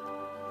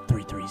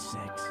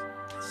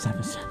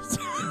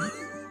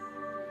 336-777.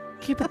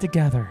 Keep it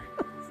together.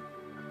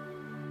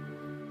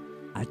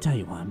 I tell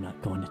you why I'm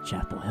not going to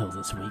Chapel Hill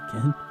this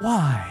weekend.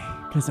 Why?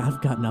 Because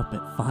I've gotten up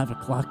at 5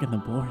 o'clock in the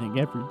morning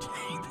every day.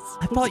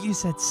 I thought you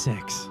said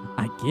 6.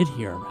 I get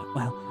here around,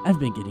 well, I've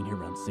been getting here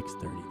around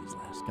 6:30 these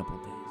last couple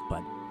of days,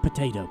 but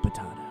potato.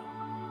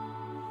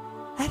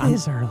 That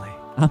is early.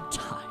 I'm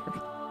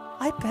tired.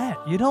 I bet.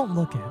 You don't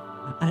look it.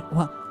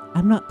 Well,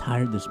 I'm not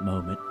tired this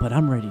moment, but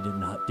I'm ready to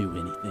not do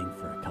anything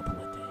for a couple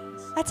of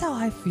days. That's how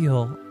I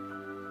feel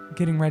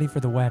getting ready for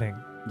the wedding.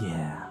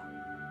 Yeah.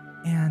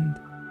 And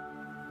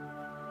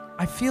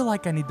I feel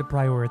like I need to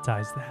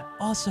prioritize that.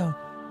 Also,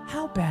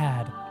 how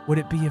bad would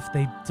it be if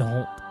they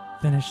don't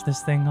finish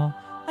this thing off?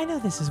 I know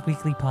this is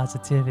weekly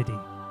positivity,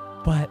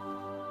 but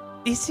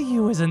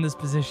ECU was in this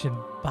position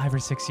 5 or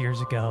 6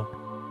 years ago,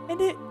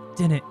 and it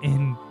didn't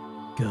end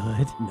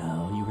good.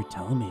 No, you were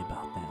telling me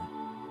about that.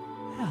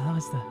 Yeah, that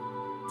was the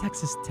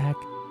Texas Tech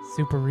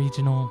Super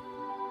Regional,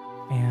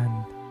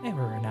 and they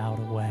were an out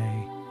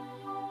away,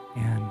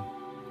 and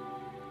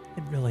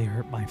it really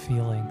hurt my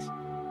feelings.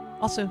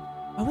 Also,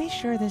 are we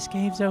sure this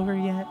game's over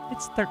yet?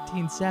 It's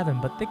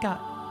 13-7, but they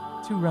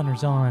got 2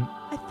 runners on.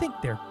 I think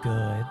they're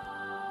good.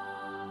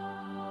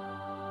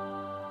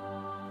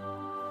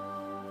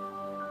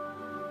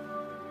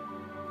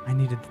 I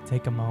needed to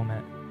take a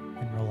moment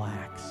and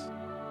relax.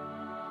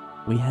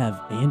 We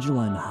have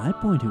Angela in High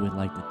Point who would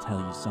like to tell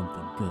you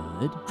something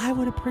good. I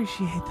would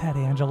appreciate that,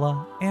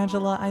 Angela.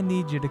 Angela, I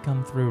need you to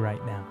come through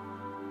right now.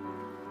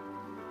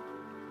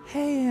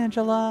 Hey,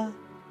 Angela.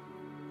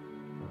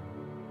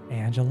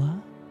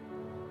 Angela?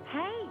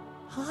 Hey.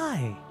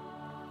 Hi.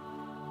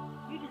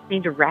 You just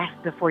need to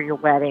rest before your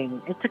wedding.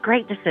 It's a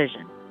great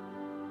decision.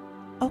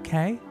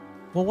 Okay.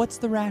 Well, what's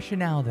the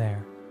rationale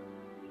there?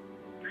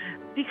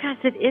 Because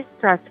it is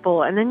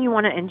stressful, and then you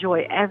want to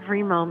enjoy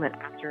every moment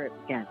after it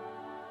begins.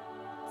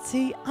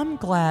 See, I'm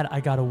glad I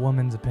got a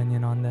woman's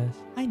opinion on this.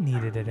 I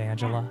needed it,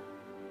 Angela.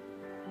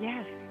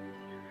 Yes.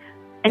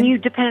 And you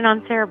depended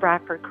on Sarah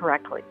Bradford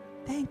correctly.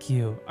 Thank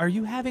you. Are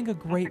you having a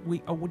great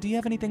week? Oh, do you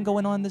have anything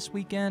going on this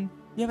weekend?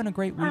 You having a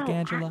great week,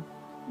 Angela?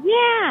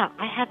 Yeah.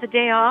 I had the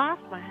day off.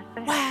 My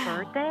husband had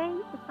a birthday.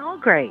 It's all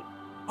great.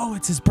 Oh,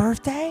 it's his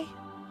birthday?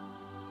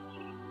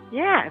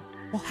 Yeah.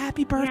 Well,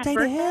 happy birthday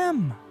to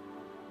him.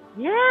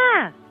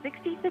 Yeah.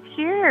 66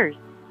 years.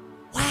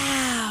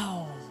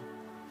 Wow.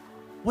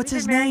 What's We've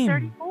his been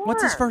married name? 34.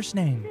 What's his first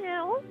name?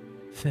 Phil.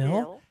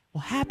 Phil?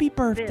 Well, happy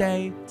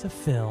birthday to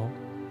Phil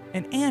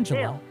and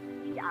Angela.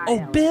 Bill.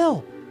 Oh,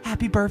 Bill.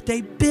 Happy birthday,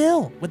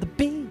 Bill, with a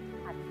B.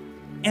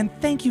 And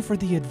thank you for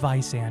the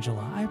advice,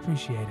 Angela. I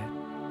appreciate it.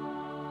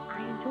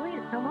 I enjoy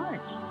it so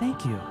much.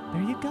 Thank you.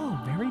 There you go.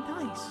 Very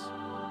nice.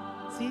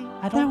 See,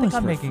 I That don't think was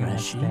I'm making a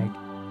refreshing.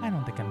 mistake. I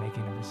don't think I'm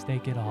making a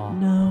mistake at all.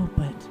 No,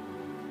 but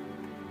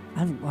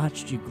I've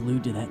watched you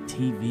glued to that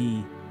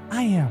TV.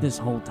 I am. This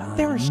whole time.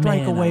 They're a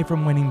strike Man, away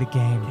from winning the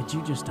game. Could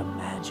you just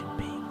imagine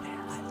being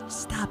there?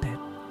 Stop it.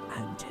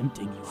 I'm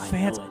tempting you. I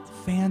Fans, know it.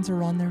 fans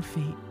are on their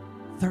feet.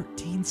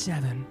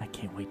 13-7. I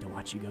can't wait to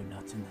watch you go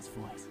nuts in this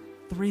voice.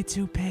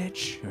 3-2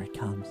 pitch. Here it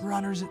comes.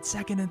 Runners at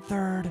second and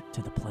third.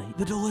 To the plate.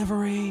 The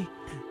delivery.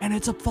 And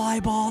it's a fly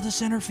ball to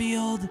center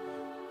field.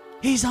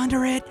 He's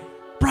under it.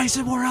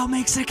 Bryson Worrell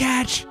makes the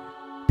catch.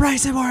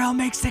 Bryson Worrell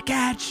makes the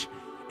catch.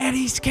 And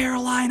East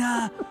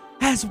Carolina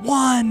has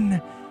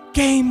won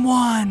Game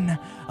 1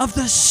 of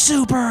the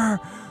Super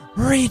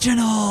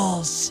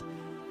Regionals.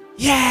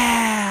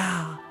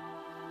 Yeah!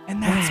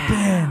 And that's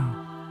been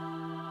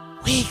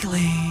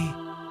Weekly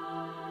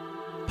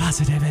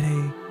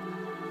Positivity.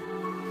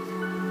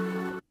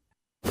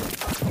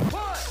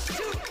 1, 2,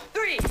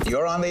 3.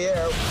 You're on the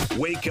air.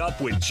 Wake up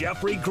with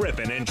Jeffrey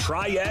Griffin and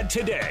Triad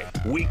today.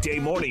 Weekday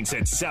mornings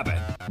at 7.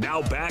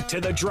 Now back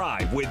to The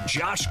Drive with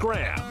Josh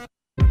Graham.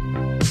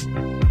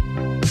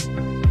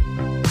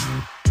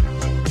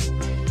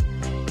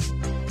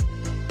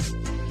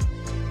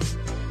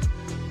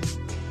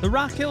 The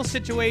Rock Hill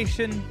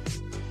situation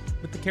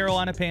with the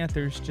Carolina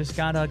Panthers just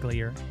got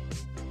uglier.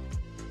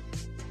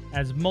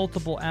 As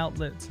multiple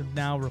outlets have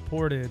now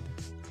reported,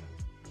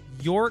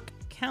 York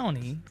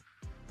County,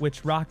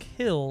 which Rock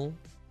Hill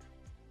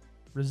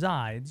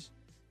resides,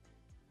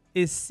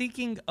 is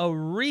seeking a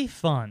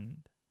refund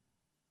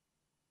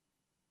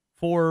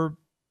for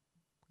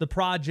the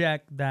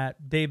project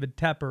that David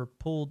Tepper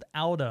pulled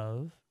out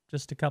of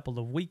just a couple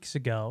of weeks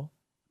ago.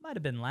 Might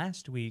have been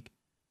last week.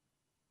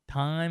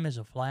 Time is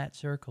a flat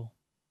circle.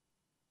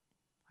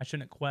 I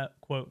shouldn't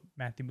quote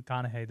Matthew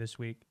McConaughey this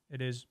week.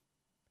 It is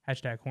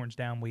 #Horns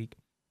Down week,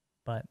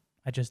 but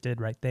I just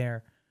did right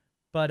there.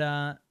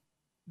 But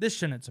this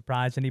shouldn't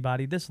surprise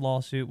anybody. This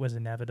lawsuit was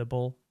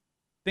inevitable.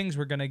 Things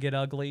were going to get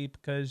ugly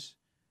because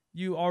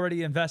you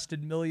already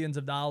invested millions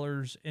of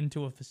dollars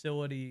into a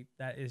facility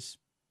that is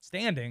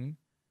standing.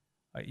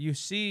 You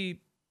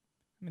see,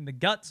 I mean, the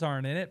guts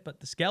aren't in it, but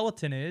the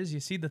skeleton is. You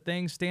see the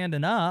thing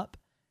standing up,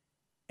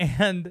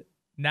 and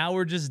now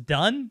we're just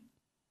done?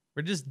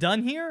 We're just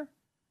done here?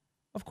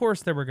 Of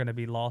course there were going to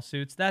be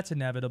lawsuits. That's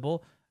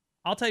inevitable.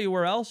 I'll tell you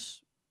where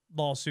else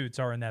lawsuits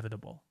are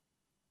inevitable.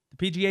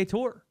 The PGA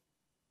Tour.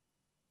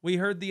 We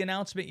heard the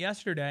announcement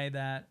yesterday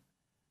that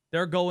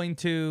they're going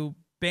to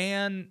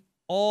ban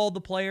all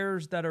the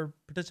players that are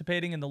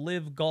participating in the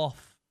Live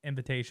Golf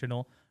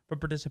Invitational from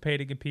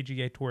participating in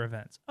PGA Tour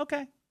events.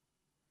 Okay.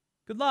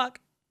 Good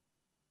luck.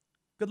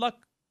 Good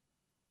luck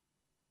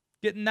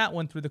getting that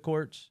one through the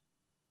courts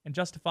and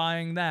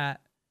justifying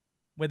that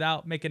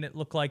without making it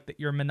look like that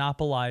you're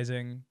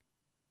monopolizing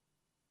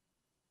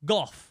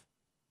golf.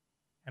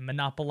 and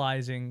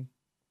monopolizing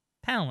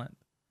talent.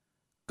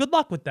 Good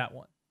luck with that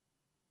one.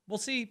 We'll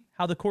see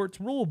how the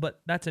courts rule,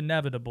 but that's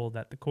inevitable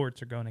that the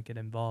courts are going to get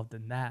involved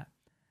in that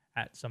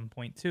at some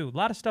point too. A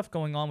lot of stuff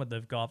going on with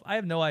Live Golf. I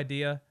have no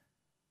idea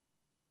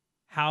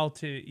how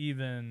to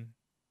even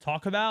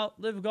talk about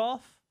Live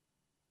Golf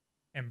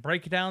and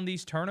break down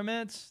these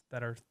tournaments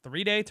that are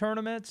 3-day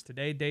tournaments.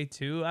 Today, day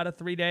 2 out of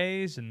 3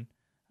 days, and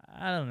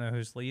I don't know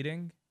who's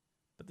leading.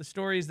 But the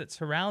stories that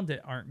surround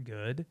it aren't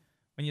good.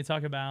 When you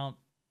talk about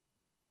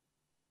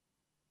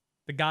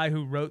the guy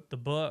who wrote the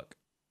book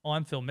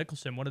on Phil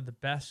Mickelson, one of the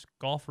best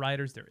golf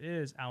writers there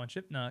is, Alan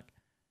Shipnuck,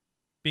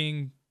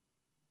 being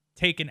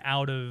taken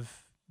out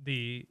of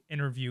the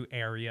interview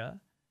area.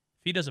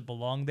 If he doesn't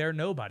belong there,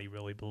 nobody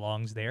really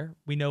belongs there.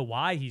 We know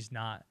why he's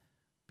not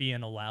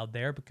being allowed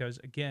there because,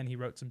 again, he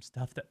wrote some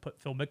stuff that put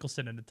Phil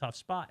Mickelson in a tough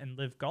spot and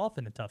Live Golf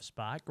in a tough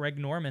spot. Greg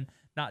Norman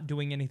not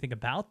doing anything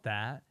about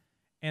that.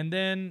 And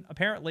then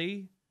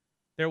apparently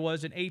there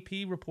was an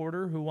AP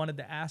reporter who wanted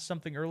to ask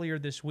something earlier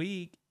this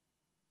week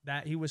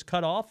that he was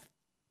cut off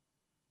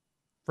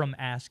from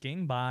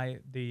asking by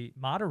the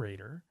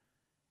moderator.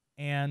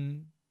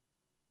 And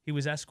he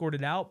was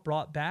escorted out,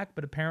 brought back,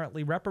 but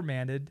apparently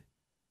reprimanded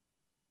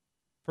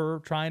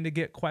for trying to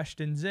get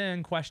questions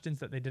in,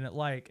 questions that they didn't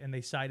like, and they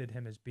cited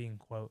him as being,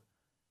 quote,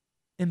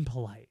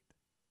 impolite.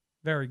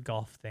 Very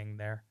golf thing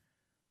there.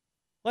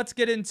 Let's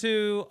get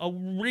into a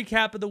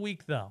recap of the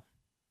week, though.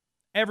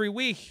 Every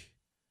week,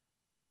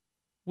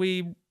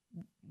 we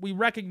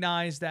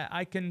recognize that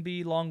I can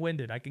be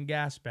long-winded. I can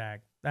gas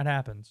bag. That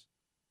happens.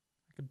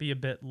 I could be a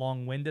bit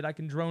long-winded. I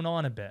can drone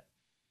on a bit.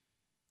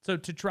 So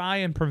to try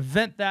and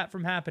prevent that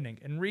from happening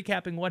and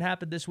recapping what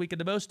happened this week in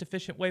the most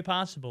efficient way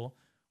possible,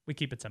 we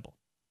keep it simple.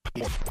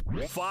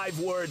 5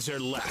 words or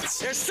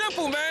less. It's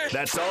simple, man.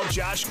 That's all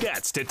Josh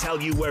gets to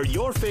tell you where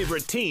your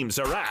favorite teams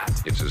are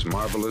at. It's as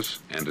marvelous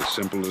and as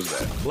simple as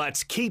that.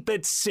 Let's keep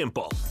it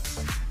simple.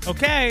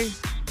 Okay.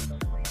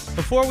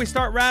 Before we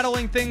start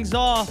rattling things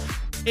off,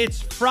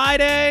 it's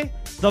Friday.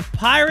 The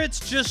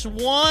Pirates just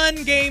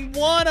won Game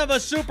 1 of a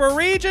Super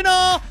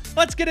Regional.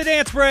 Let's get a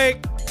dance break.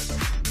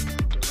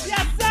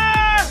 Yes, sir!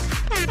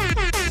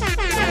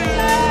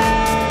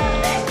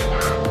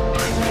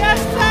 Yes,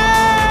 sir!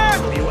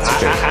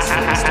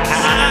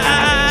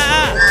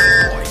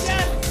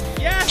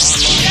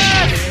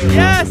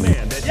 Yes!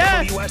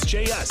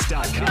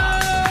 WSJS.com.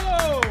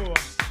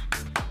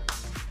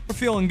 We're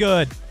feeling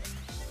good.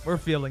 We're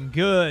feeling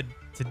good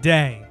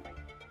today.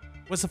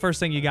 What's the first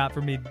thing you got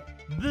for me?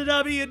 The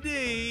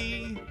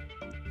WD.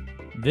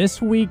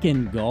 This week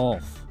in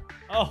golf.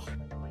 Oh.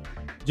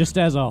 Just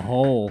as a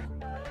whole.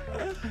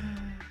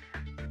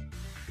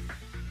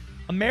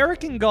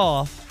 American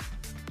golf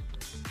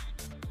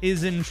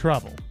is in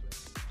trouble.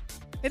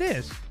 It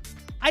is.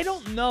 I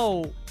don't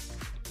know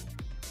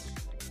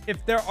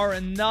if there are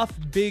enough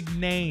big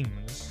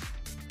names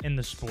in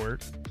the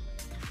sport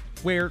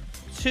where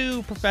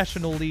 2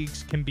 professional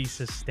leagues can be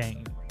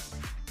sustained.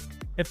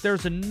 If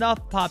there's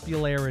enough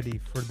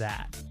popularity for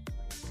that.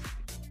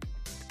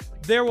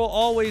 There will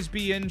always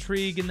be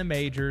intrigue in the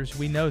majors.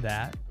 We know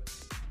that.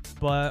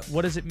 But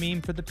what does it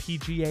mean for the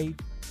PGA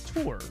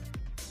Tour?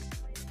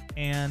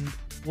 And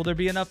will there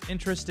be enough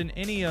interest in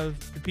any of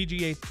the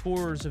PGA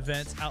Tour's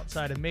events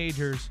outside of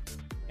majors?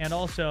 And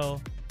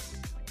also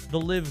the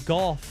Live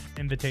Golf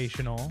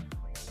Invitational,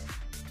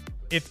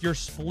 if you're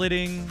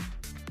splitting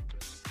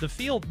the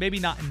field, maybe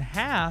not in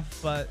half,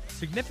 but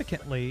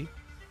significantly,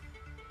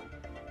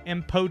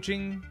 and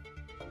poaching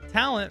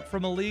talent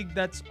from a league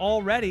that's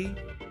already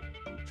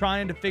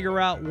trying to figure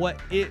out what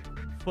its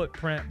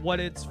footprint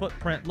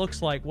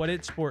looks like, what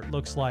its sport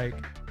looks like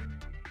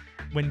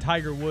when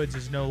Tiger Woods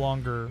is no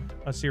longer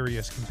a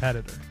serious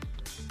competitor.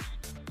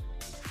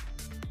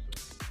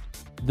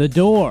 The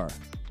door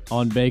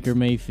on Baker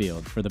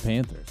Mayfield for the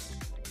Panthers.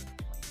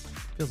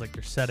 Feels like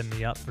they're setting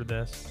me up for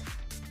this.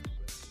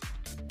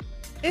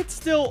 It's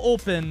still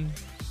open,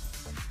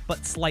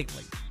 but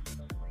slightly.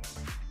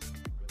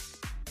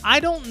 I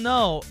don't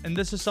know, and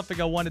this is something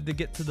I wanted to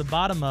get to the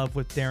bottom of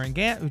with Darin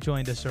Gantt, who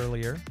joined us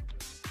earlier.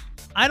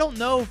 I don't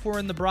know if we're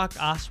in the Brock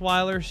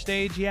Osweiler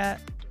stage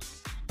yet,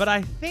 but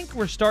I think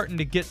we're starting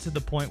to get to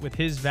the point with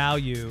his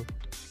value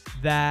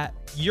that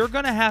you're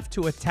going to have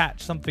to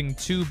attach something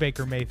to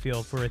Baker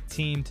Mayfield for a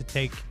team to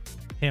take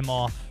him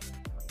off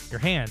your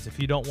hands if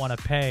you don't want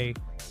to pay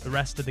the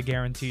rest of the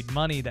guaranteed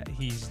money that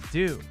he's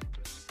due.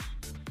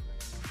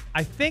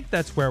 I think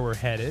that's where we're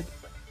headed.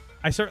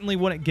 I certainly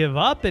wouldn't give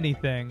up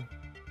anything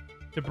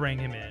to bring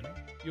him in.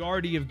 You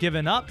already have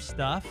given up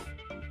stuff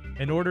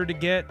in order to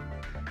get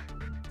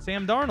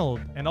Sam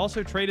Darnold and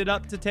also traded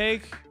up to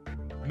take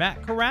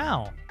Matt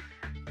Corral.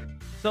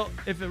 So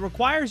if it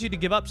requires you to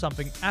give up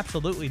something,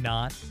 absolutely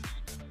not.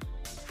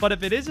 But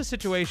if it is a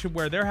situation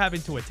where they're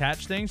having to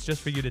attach things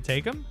just for you to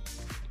take them,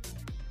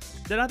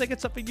 then I think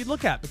it's something you'd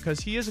look at because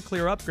he is a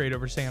clear upgrade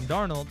over Sam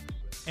Darnold,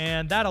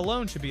 and that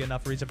alone should be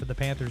enough reason for the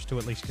Panthers to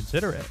at least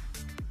consider it.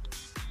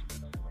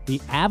 The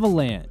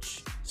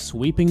Avalanche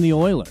sweeping the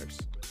Oilers.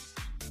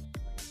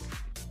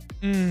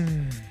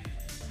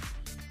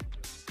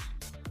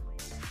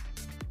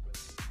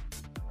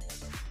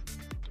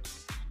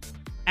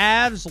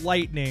 Avs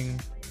Lightning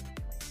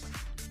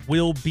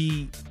will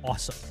be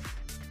awesome.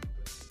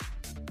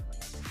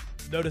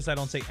 Notice I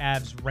don't say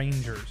Avs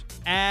Rangers.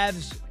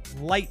 Avs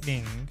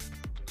Lightning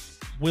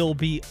will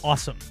be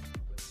awesome.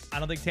 I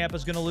don't think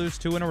Tampa's going to lose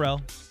 2 in a row,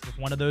 with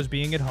one of those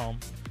being at home.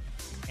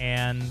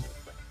 And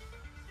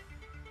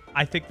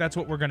I think that's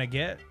what we're going to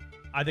get.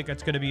 I think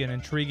that's going to be an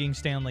intriguing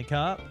Stanley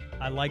Cup.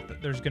 I like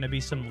that there's going to be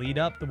some lead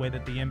up the way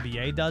that the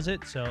NBA does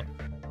it. So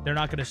they're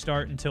not going to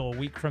start until a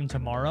week from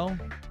tomorrow,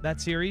 that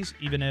series,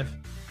 even if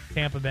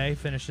Tampa Bay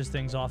finishes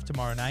things off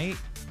tomorrow night.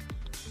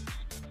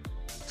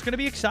 It's going to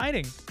be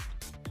exciting.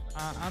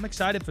 I'm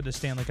excited for the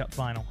Stanley Cup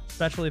final,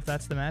 especially if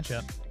that's the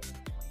matchup.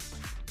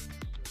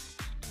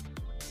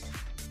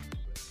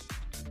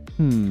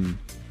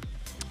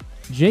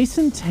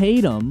 Jason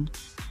Tatum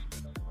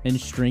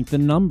and strength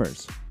in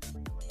numbers.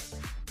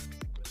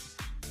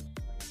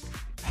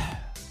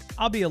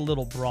 I'll be a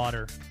little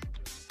broader.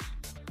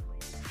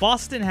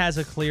 Boston has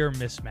a clear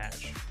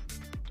mismatch.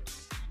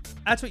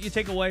 That's what you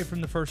take away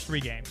from the first 3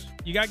 games.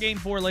 You got game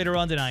 4 later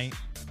on tonight.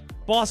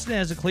 Boston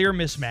has a clear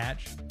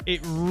mismatch. It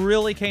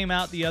really came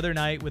out the other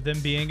night with them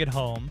being at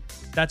home.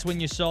 That's when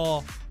you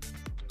saw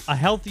a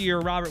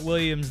healthier Robert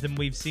Williams than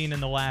we've seen in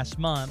the last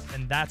month,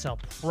 and that's a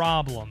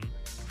problem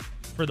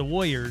for the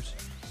Warriors.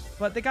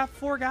 But they got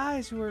 4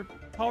 guys who are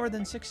taller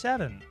than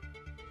 6'7".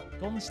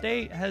 Golden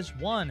State has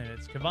 1, and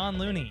it's Kevon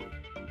Looney.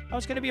 That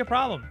was going to be a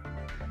problem.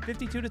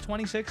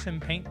 52-26 in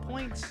paint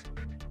points.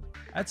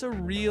 That's a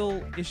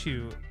real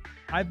issue.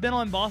 I've been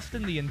on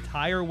Boston the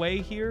entire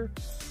way here.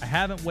 I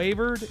haven't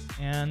wavered,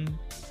 and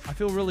I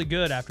feel really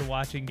good after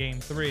watching Game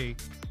 3.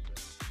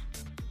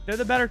 They're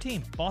the better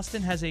team.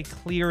 Boston has a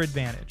clear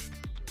advantage.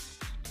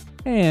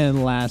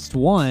 And last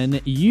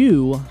one,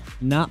 you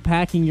not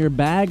packing your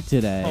bag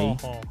today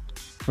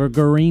for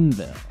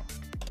Greenville.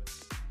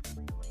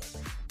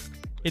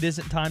 It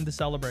isn't time to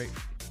celebrate.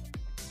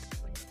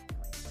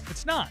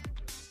 It's not.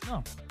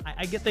 No.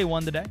 I get they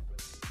won today.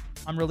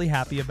 I'm really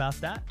happy about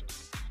that.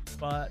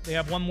 But they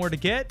have 1 more to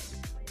get.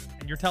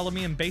 And you're telling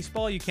me in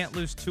baseball you can't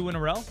lose 2 in a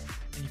row?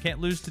 And you can't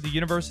lose to the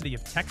University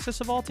of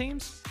Texas of all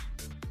teams?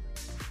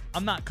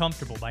 I'm not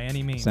comfortable by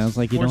any means. Sounds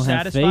like you don't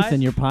have faith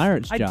in your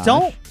Pirates, Josh. I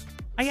don't.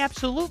 I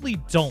absolutely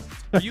don't.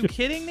 Are you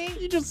kidding me?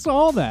 You just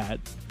saw that.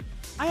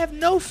 I have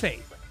no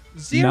faith.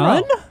 0.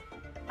 None?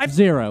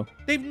 0.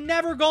 They've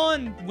never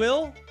gone,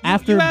 Will.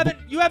 After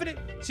you haven't.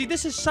 See,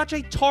 this is such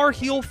a Tar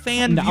Heel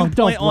fan viewpoint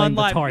don't blame on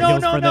the live. Tar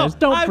Heels for this.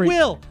 Don't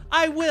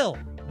I will.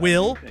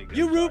 Will,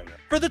 you root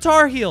for the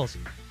Tar Heels,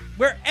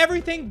 where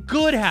everything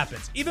good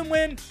happens. Even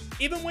when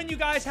you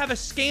guys have a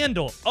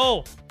scandal.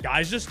 Oh,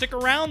 guys just stick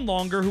around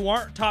longer who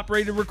aren't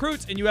top-rated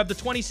recruits, and you have the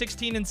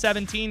 2016 and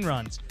 17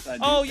 runs.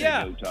 Oh,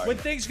 yeah, when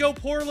things go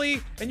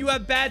poorly and you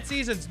have bad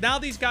seasons, now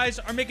these guys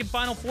are making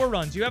Final Four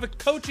runs. You have a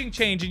coaching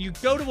change, and you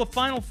go to a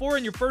Final Four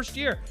in your first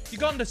year. You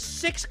got into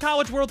 6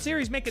 College World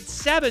Series, make it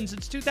 7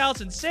 since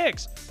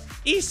 2006.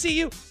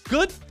 ECU,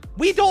 good.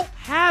 We don't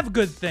have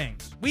good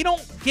things. We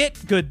don't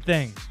get good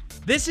things.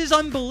 This is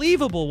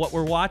unbelievable what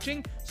we're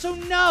watching. So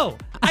no,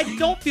 I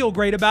don't feel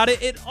great about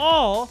it at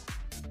all.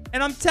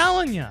 And I'm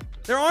telling you,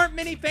 there aren't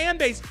many fan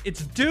base.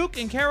 It's Duke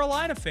and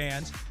Carolina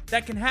fans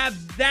that can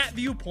have that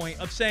viewpoint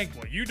of saying,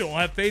 well, you don't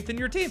have faith in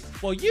your team.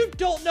 Well, you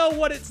don't know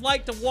what it's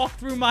like to walk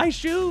through my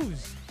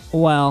shoes.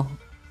 Well,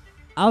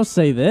 I'll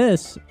say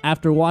this.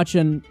 After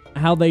watching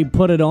how they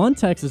put it on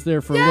Texas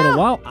there for a little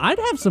while, I'd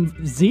have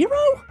some 0.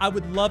 I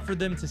would love for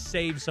them to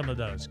save some of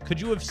those. Could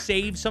you have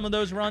saved some of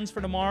those runs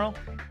for tomorrow?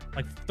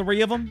 Like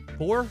 3 of them?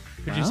 4?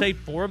 Could you save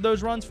 4 of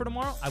those runs for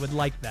tomorrow? I would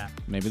like that.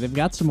 Maybe they've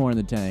got some more in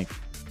the tank.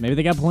 Maybe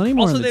they got plenty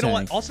more in the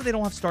tank. They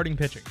don't have starting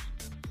pitching.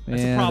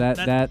 That's yeah, a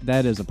problem.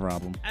 That is a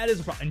problem. That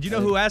is a problem. And do you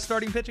know who has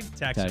starting pitching?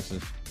 Texas.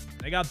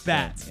 They got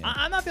bats. Yeah.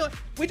 I'm not feeling.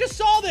 We just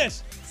saw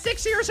this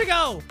 6 years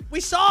ago. We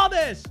saw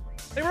this.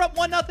 They were up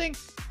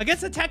 1-0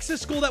 against a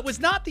Texas school that was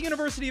not the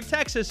University of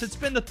Texas. It's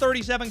been the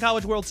 37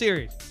 College World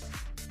Series.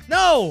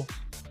 No,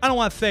 I don't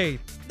want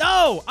faith.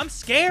 No, I'm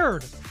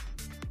scared.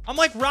 I'm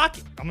like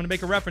Rocky. I'm going to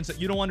make a reference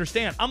that you don't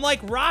understand. I'm like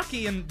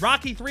Rocky in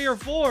Rocky 3 or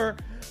 4.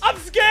 I'm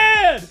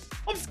scared.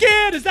 I'm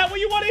scared. Is that what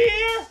you want to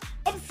hear?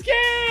 I'm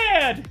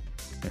scared.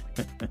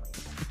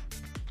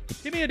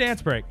 Give me a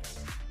dance break.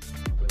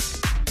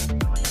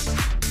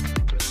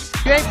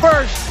 You ain't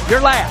first, you're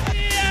last.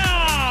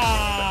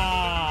 Yeah!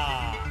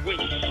 We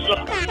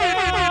suck.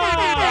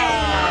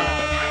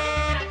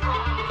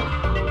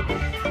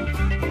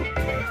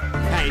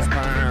 Hey,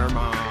 sperm.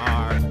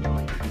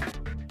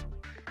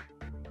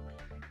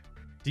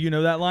 Do you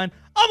know that line?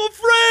 I'm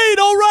afraid,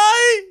 all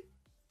right?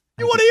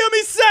 You want to hear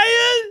me say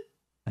it?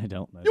 I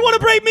don't know. You want to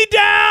break me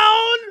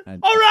down?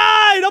 All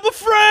right, I'm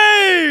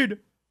afraid.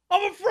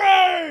 I'm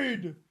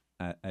afraid.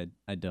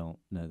 I don't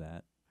know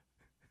that.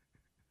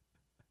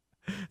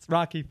 It's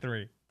Rocky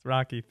 3. It's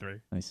Rocky 3.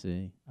 I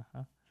see.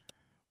 Uh-huh.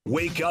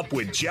 Wake up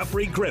with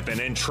Jeffrey Griffin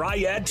and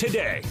Triad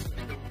today.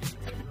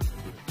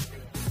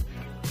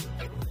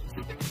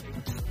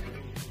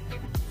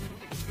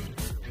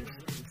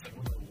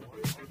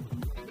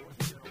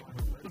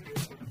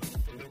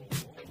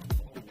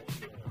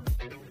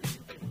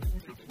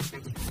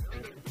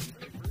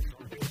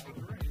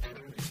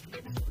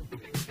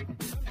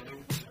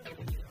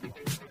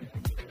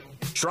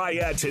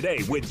 Triad Today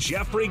with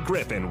Jeffrey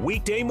Griffin,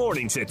 weekday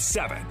mornings at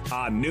 7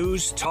 on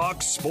News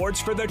Talk Sports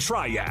for the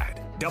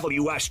Triad,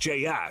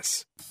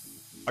 WSJS.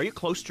 Are you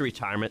close to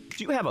retirement?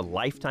 Do you have a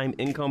lifetime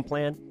income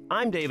plan?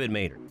 I'm David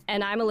Maynard.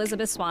 And I'm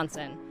Elizabeth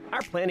Swanson.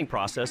 Our planning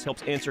process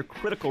helps answer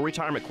critical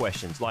retirement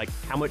questions like,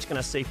 how much can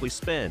I safely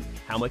spend?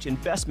 How much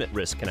investment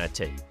risk can I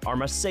take? Are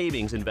my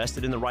savings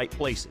invested in the right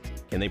places?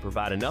 Can they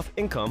provide enough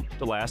income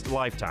to last a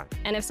lifetime?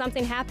 And if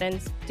something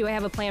happens, do I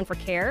have a plan for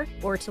care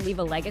or to leave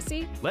a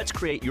legacy? Let's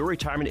create your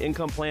retirement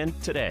income plan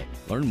today.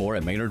 Learn more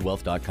at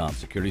MaynardWealth.com.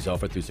 Securities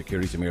offered through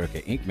Securities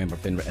America, Inc., member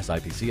FINRA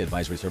SIPC.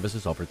 Advisory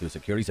services offered through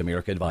Securities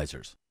America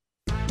Advisors.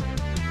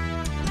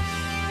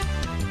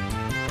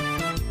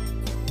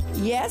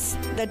 Yes,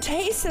 the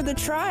Taste of the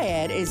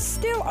Triad is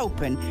still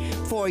open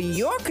for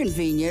your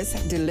convenience,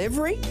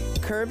 delivery,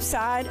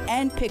 curbside,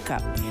 and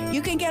pickup.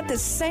 You can get the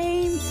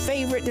same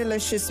favorite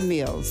delicious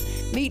meals: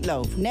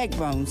 meatloaf, neck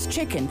bones,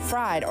 chicken,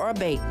 fried or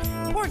baked,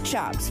 pork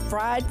chops,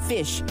 fried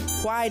fish,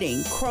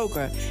 whiting,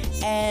 croaker,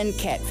 and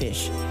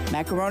catfish,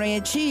 macaroni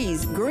and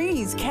cheese,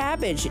 greens,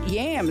 cabbage,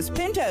 yams,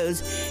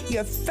 pintos,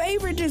 your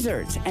favorite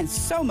desserts, and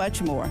so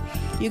much more.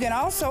 You can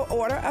also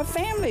order a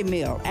family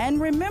meal.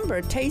 And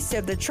remember, Taste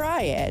of the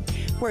Triad,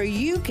 where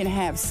you can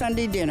have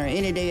Sunday dinner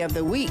any day of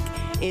the week,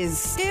 is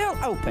still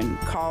open.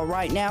 Call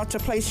right now to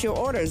place your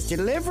orders.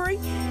 Delivery,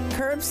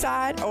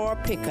 curbside, or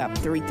pickup.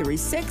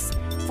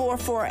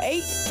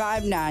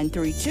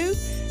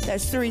 336-448-5932.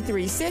 That's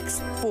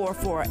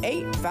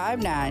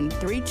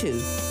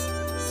 336-448-5932.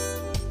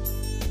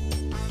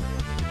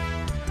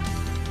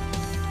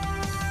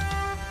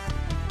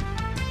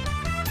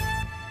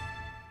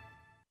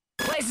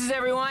 Places,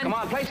 everyone. Come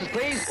on, places,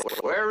 please.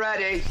 We're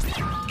ready.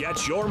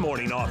 Get your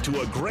morning off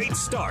to a great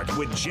start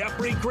with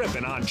Jeffrey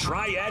Griffin on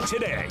Triad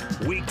Today.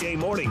 Weekday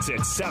mornings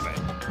at 7.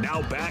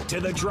 Now back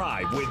to the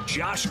drive with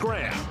Josh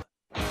Graham.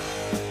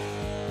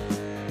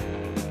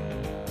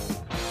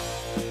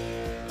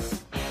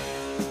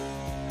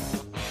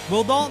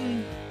 Will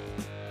Dalton,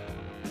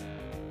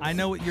 I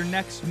know what your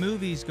next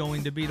movie's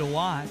going to be to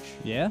watch.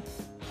 Yeah?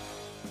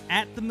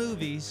 At the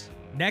movies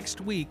next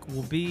week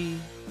will be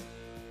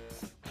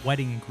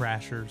Wedding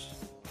Crashers.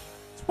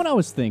 That's what I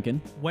was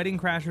thinking. Wedding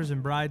Crashers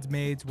and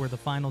Bridesmaids were the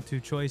final two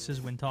choices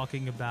when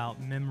talking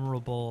about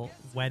memorable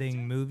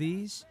wedding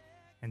movies.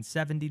 And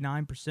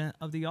 79%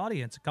 of the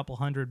audience, a couple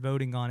hundred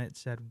voting on it,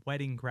 said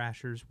Wedding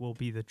Crashers will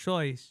be the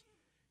choice.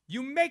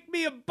 You make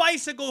me a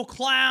bicycle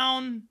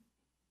clown!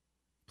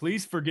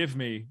 Please forgive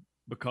me,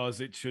 because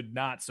it should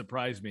not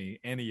surprise me,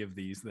 any of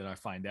these that I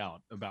find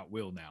out about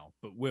Will now.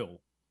 But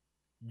Will,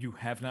 you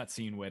have not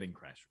seen Wedding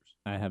Crashers.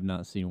 I have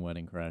not seen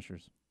Wedding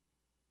Crashers.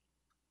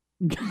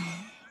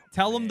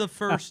 Tell him the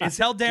first.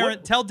 Tell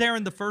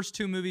Darin the first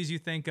two movies you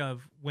think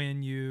of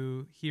when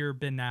you hear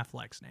Ben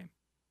Affleck's name.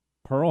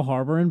 Pearl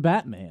Harbor and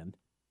Batman.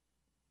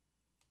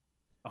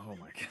 Oh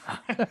my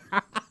God.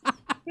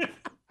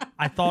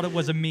 I thought it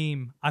was a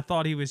meme. I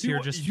thought he was here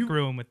just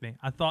screwing with me.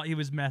 I thought he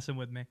was messing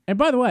with me. And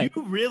by the way,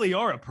 you really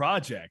are a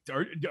project.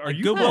 Are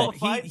you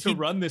qualified to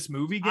run this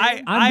movie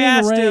game? I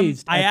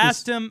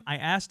asked him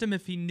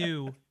if he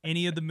knew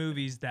any of the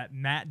movies that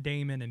Matt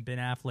Damon and Ben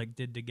Affleck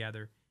did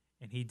together,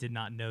 and he did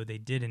not know they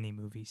did any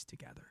movies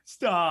together.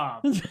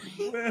 Stop.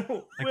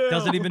 Will.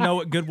 Doesn't even know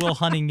what Good Will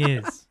Hunting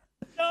is.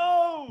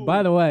 No.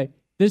 By the way,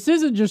 this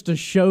isn't just a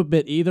show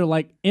bit either.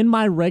 Like, in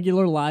my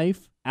regular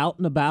life, out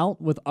and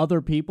about with other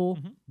people,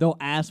 they'll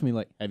ask me,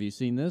 like, have you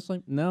seen this?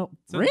 Like, no.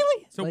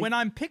 Really? So when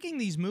I'm picking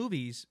these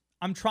movies,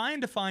 I'm trying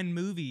to find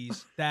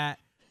movies that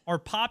are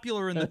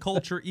popular in the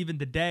culture even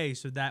today,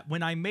 so that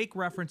when I make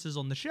references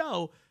on the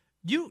show,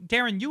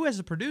 Darin, you as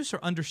a producer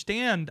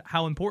understand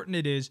how important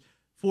it is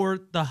for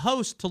the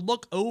host to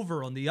look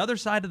over on the other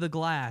side of the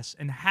glass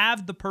and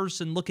have the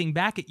person looking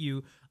back at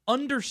you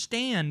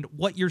understand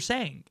what you're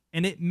saying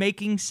and it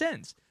making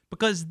sense,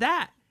 because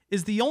that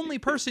is the only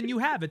person you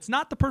have. It's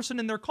not the person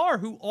in their car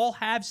who all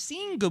have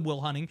seen Good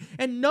Will Hunting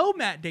and know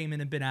Matt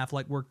Damon and Ben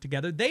Affleck work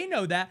together. They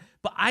know that,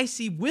 but I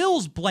see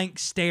Will's blank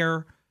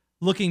stare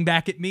looking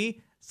back at me,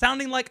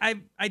 sounding like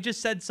I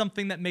just said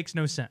something that makes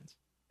no sense.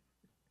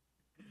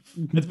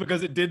 It's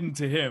because it didn't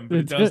to him, but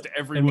it does to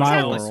everyone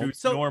else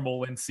who's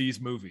normal and sees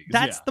movies.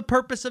 That's the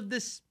purpose of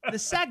this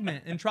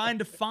segment, and trying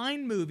to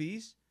find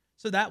movies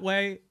so that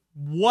way,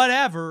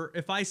 whatever,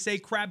 if I say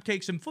crab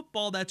cakes and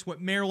football, that's what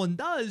Maryland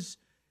does,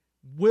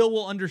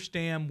 will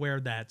understand where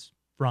that's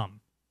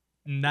from.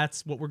 And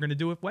that's what we're going to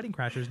do with Wedding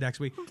Crashers next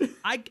week.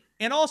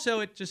 And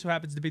also, it just so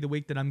happens to be the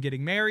week that I'm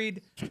getting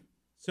married.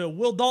 So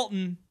Will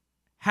Dalton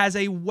has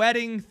a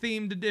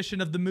wedding-themed edition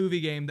of the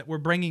movie game that we're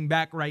bringing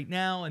back right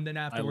now, and then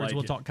afterwards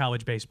we'll talk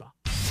college baseball.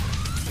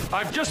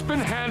 I've just been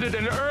handed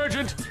an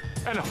urgent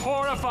and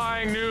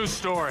horrifying news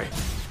story.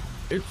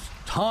 It's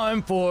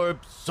time for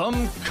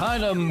some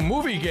kind of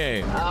movie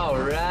game. All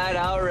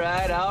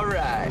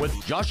right. With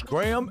Josh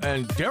Graham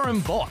and Daron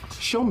Vaught.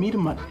 Show me the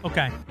money.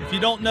 Okay, if you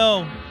don't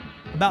know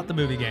about the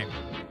movie game,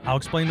 I'll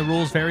explain the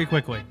rules very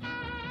quickly.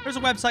 There's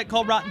a website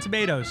called Rotten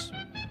Tomatoes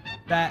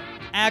that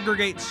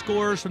aggregates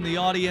scores from the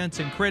audience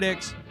and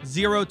critics,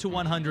 0 to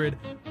 100,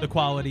 the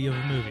quality of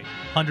a movie.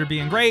 100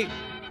 being great,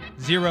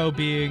 0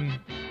 being,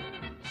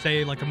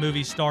 say, like a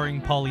movie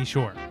starring Pauly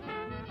Shore.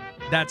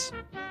 That's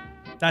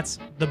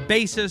the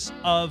basis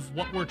of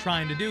what we're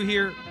trying to do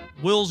here.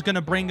 Will's going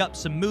to bring up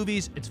some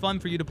movies. It's fun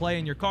for you to play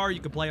in your car. You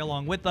can play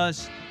along with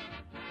us.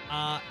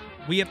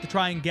 We have to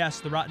try and guess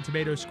the Rotten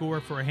Tomatoes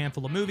score for a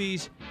handful of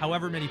movies.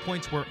 However many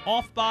points we're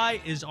off by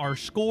is our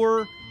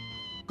score.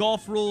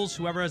 Golf rules,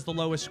 whoever has the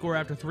lowest score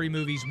after 3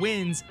 movies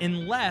wins,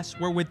 unless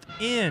we're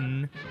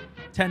within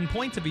 10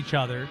 points of each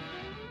other.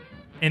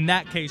 In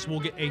that case, we'll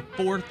get a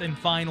 4th and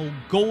final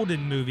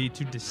golden movie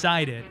to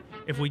decide it.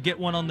 If we get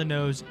one on the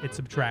nose, it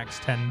subtracts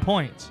 10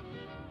 points.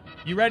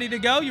 You ready to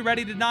go? You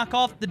ready to knock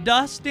off the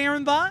dust,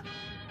 Daron Vaught?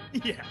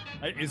 Yeah.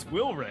 Is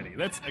Will ready?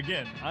 That's,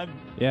 again,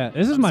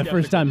 this is my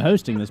first time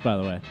hosting this, by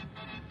the way.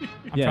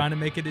 I'm trying to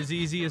make it as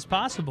easy as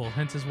possible.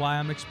 Hence is why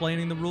I'm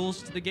explaining the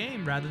rules to the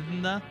game rather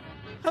than the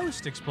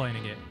host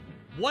explaining it.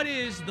 What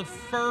is the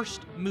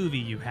first movie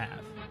you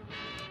have?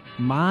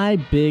 My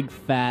Big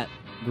Fat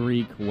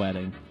Greek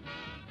Wedding.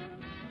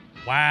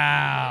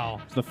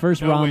 Wow. It's the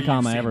first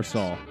rom-com I ever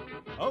saw.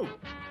 Oh.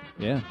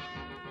 Yeah.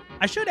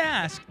 I should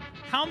ask,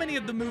 how many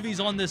of the movies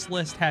on this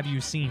list have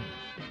you seen?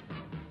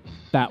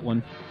 That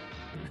one.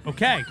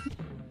 Okay.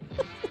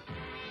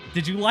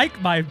 Did you like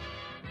my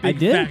Big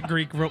Fat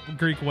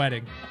Greek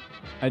Wedding?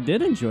 I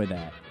did enjoy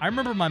that. I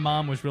remember my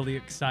mom was really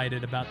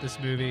excited about this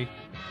movie.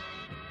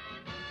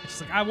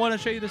 She's like, I want to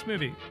show you this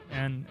movie.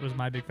 And it was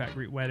My Big Fat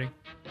Greek Wedding.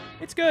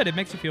 It's good. It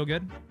makes you feel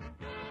good.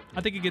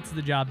 I think it gets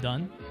the job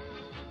done.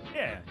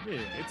 Yeah,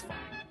 it's fine.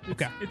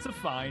 Okay. It's a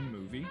fine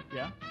movie,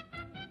 yeah.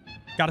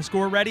 Got a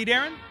score ready,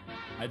 Daron?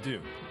 I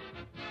do.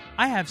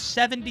 I have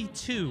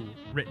 72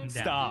 written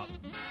down. Stop.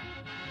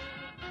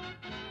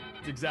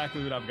 It's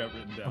exactly what I've got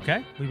written down.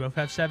 Okay, we both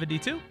have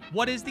 72.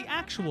 What is the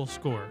actual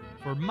score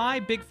for My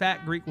Big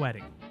Fat Greek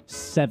Wedding?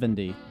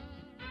 70.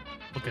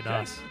 Look at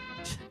us.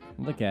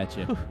 Look at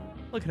you.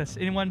 Look at us.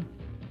 Anyone?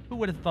 Who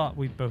would have thought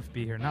we'd both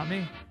be here? Not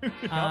me.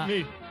 Not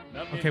me.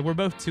 Okay, we're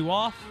both 2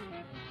 off.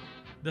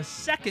 The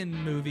second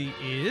movie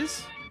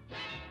is...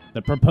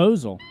 The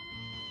Proposal.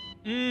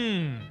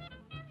 I'm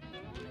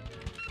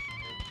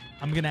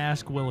going to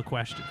ask Will a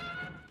question.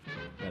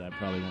 That I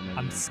probably won't know.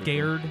 I'm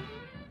scared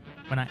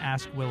when I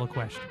ask Will a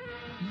question.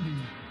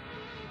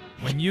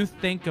 When you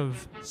think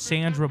of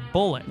Sandra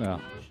Bullock,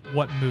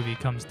 what movie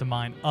comes to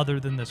mind other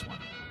than this one?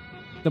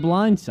 The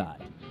Blind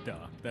Side. Duh.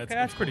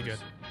 That's pretty good.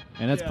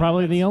 And that's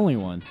probably the only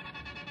one.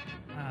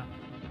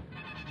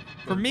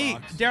 For me,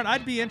 Daron,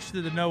 I'd be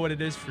interested to know what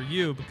it is for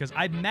you because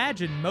I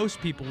imagine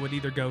most people would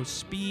either go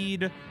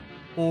Speed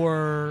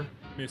or...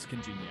 Miss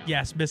Congeniality.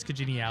 Yes, Miss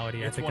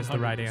Congeniality, I think is the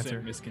right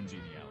answer. Miss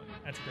Congeniality.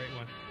 That's a great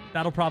one.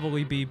 That'll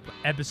probably be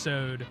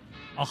episode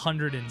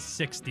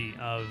 160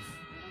 of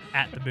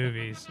At the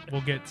Movies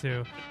we'll get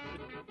to.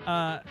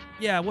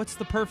 What's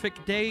the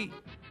perfect date?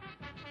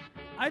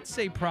 I'd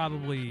say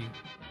probably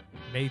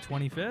May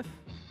 25th.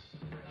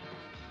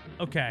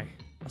 Okay,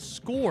 a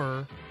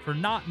score for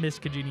not Miss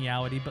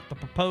Congeniality, but The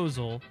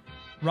Proposal,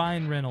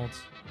 Ryan Reynolds.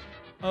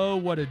 Oh,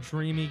 what a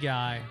dreamy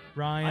guy,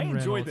 Ryan Reynolds. I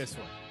enjoyed this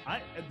one.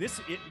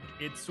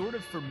 It sort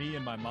of, for me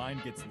in my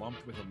mind, gets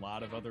lumped with a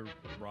lot of other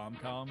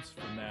rom-coms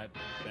from that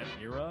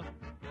era,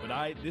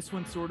 but this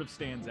one sort of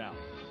stands out.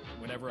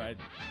 Whenever I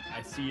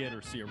see it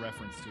or see a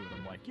reference to it,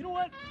 I'm like, you know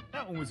what?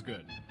 That one was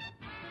good.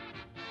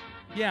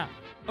 Yeah.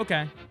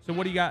 Okay. So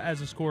what do you got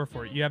as a score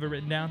for it? You have it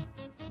written down?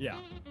 Yeah.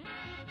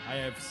 I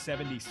have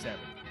 77.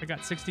 I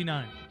got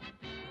 69.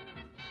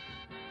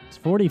 It's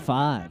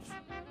 45.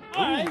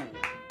 All right.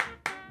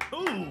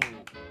 Ooh.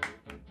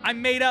 I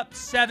made up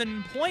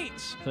 7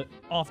 points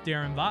off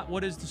Daron Vaught.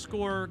 What is the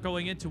score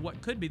going into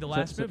what could be the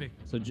last movie?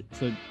 So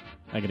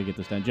I got to get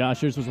this down.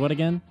 Josh, yours was what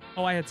again?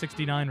 Oh, I had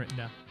 69 written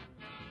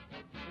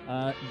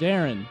down.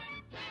 Daron.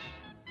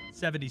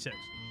 76.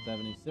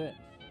 76.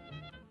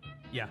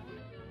 Yeah.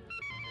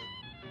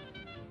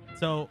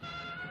 So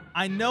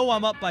I know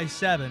I'm up by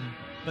 7,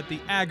 but the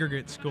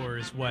aggregate score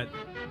is what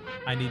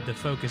I need to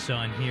focus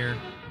on here.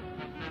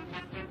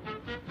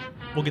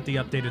 We'll get the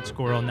updated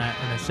score on that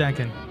in a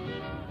second.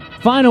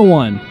 Final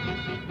one.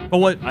 But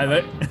what?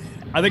 I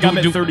think I'm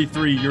at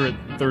 33. You're at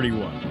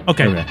 31.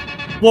 Okay.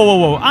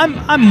 Whoa.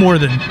 I'm more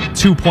than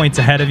 2 points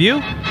ahead of you.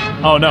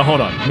 Oh, no,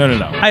 hold on. No.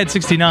 I had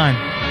 69.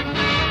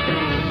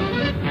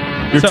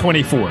 You're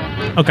 24.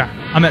 Okay.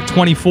 I'm at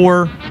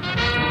 24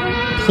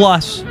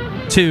 plus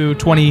 2,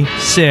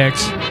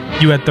 26.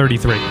 You had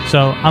 33.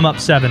 So I'm up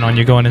 7 on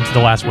you going into the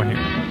last one here.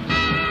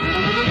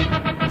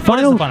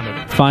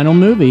 Final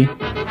movie,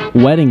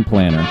 Wedding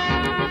Planner.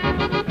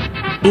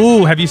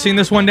 Ooh, have you seen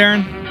this one,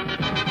 Daron?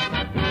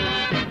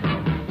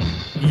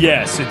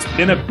 Yes, it's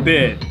been a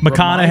bit.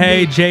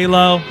 McConaughey,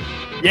 J-Lo.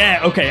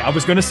 Yeah, okay. I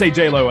was going to say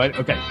J-Lo.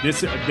 Okay,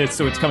 this,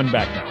 so it's coming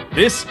back now.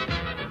 This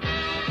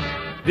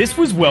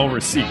was well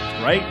received,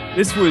 right?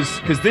 This was,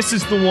 because this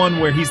is the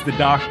one where he's the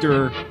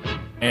doctor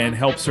and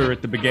helps her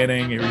at the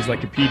beginning, or he's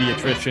like a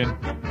pediatrician.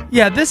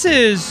 Yeah, this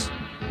is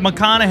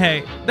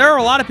McConaughey. There are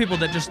a lot of people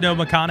that just know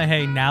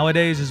McConaughey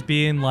nowadays as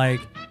being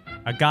like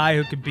a guy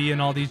who could be in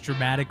all these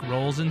dramatic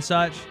roles and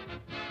such.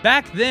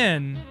 back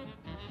then,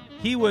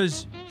 he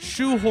was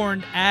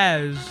shoehorned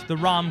as the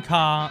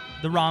rom-com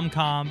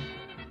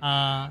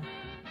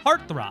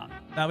heartthrob.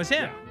 That was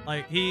him. Yeah.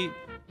 Like, he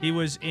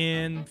was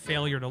in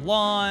Failure to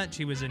Launch.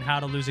 He was in How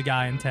to Lose a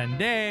Guy in 10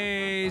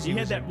 Days. He had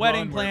was that in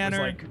Wedding run where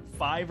Planner. it was like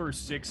 5 or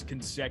 6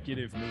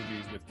 consecutive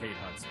movies with Kate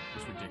Hudson.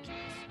 It's ridiculous.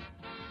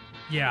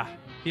 Yeah,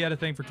 he had a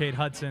thing for Kate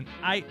Hudson.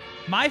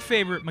 My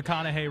favorite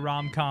McConaughey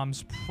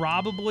rom-com's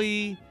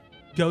probably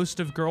Ghost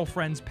of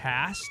Girlfriend's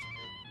Past.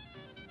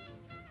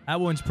 That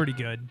one's pretty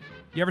good.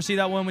 You ever see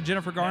that one with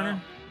Jennifer Garner?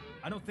 No,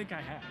 I don't think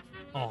I have.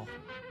 Oh,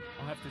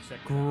 I'll have to check.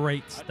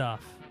 great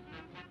stuff.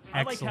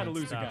 I like How to Excellent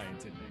Lose stuff. a Guy in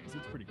 10 Days.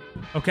 It's pretty good.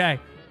 Okay,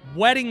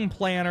 Wedding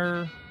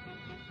Planner.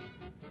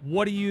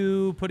 What are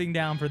you putting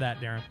down for that,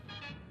 Darin?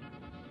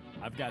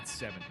 I've got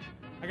 70.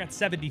 I got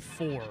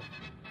 74.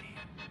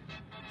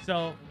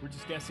 So We're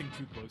just guessing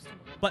too close to it.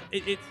 But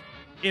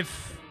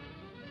if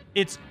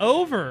it's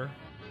over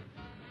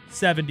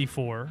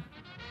 74,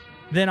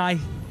 then I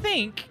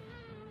think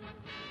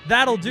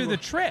that'll do the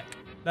trick.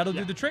 That'll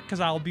do the trick because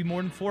I'll be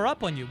more than 4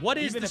 up on you. What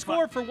is the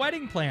score for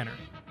Wedding Planner?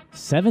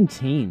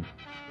 17.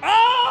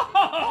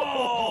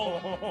 Oh!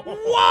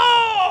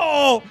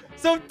 Whoa!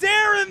 So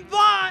Daron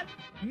Vaught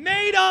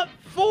made up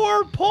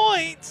 4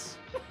 points.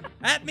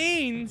 That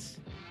means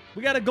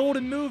we got a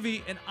golden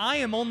movie, and I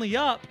am only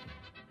up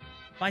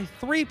by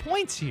 3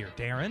 points here,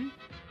 Darin.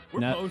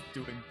 We're both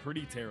doing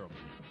pretty terrible.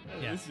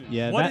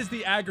 Yeah. What is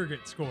the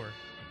aggregate score?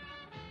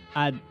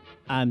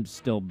 I'm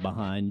still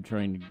behind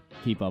trying to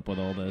keep up with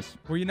all this.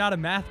 Were you not a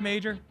math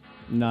major?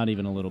 Not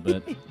even a little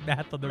bit.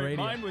 Math on the radio.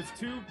 Mine was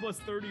 2 plus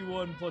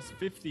 31 plus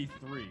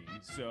 53.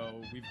 So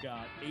we've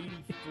got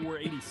 84,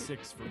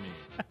 86 for me.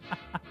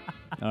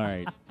 All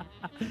right.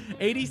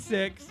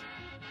 86.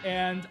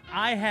 And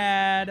I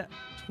had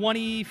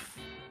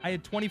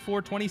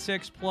 24,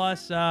 26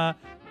 plus,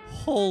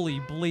 holy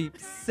bleep,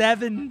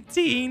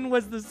 17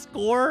 was the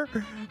score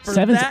for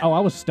that. Oh, I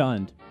was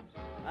stunned.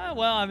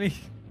 Well, I mean,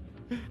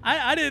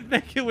 I didn't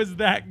think it was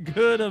that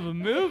good of a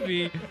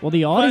movie. Well,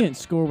 the audience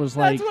score was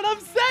like that's what I'm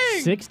saying.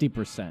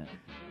 60%.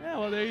 Yeah,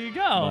 well, there you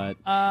go.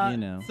 But, you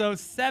know. So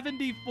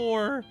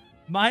 74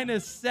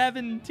 minus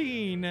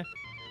 17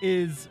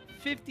 is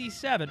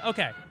 57.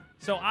 Okay,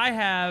 so I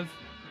have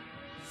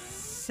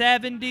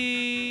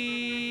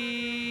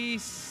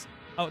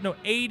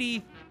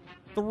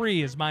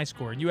 83 is my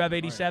score. You have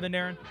 87,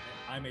 Darin?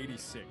 I'm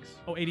 86.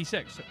 Oh,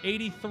 86. So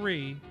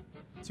 83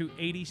 to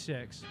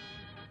 86.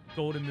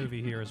 Golden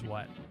movie here is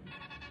what?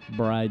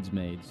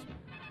 Bridesmaids.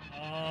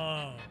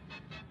 Oh.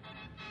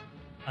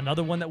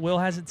 Another one that Will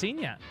hasn't seen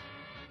yet.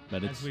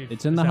 But As we've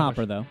it's in the established.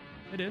 hopper, though.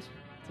 It is.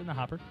 It's in the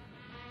hopper.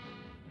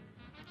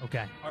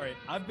 Okay. All right,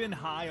 I've been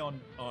high on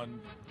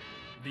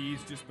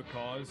these just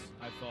because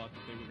I thought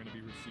that they were going to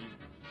be received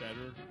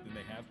better than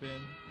they have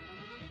been.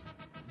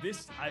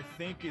 This, I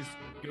think,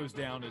 goes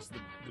down as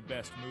the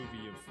best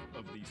movie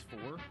of these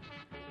 4.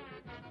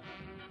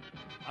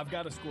 I've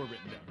got a score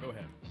written down. Go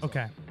ahead.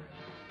 Okay.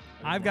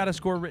 I've got a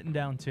score written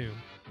down, too.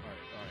 All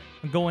right.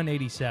 I'm going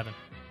 87.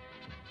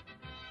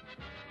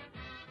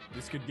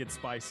 This could get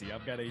spicy.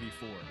 I've got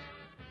 84.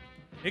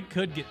 It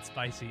could get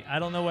spicy. I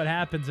don't know what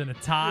happens in a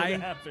tie.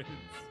 What happens?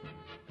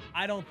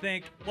 I don't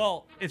think,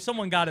 well, if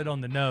someone got it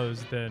on the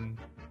nose, then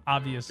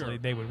obviously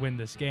they would win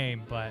this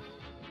game. But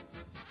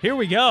here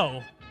we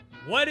go.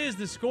 What is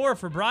the score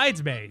for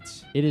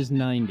Bridesmaids? It is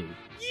 90.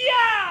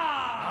 Yeah!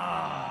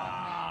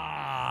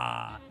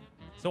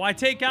 So I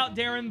take out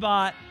Daron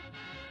Vaught,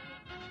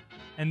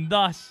 and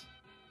thus,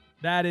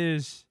 that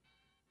is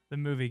the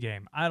movie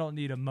game. I don't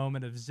need a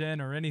moment of zen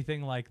or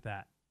anything like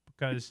that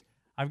because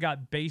I've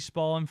got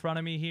baseball in front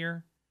of me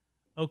here.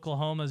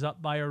 Oklahoma's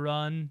up by a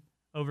run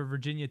over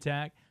Virginia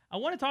Tech. I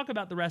want to talk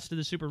about the rest of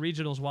the Super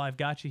Regionals while I've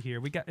got you here.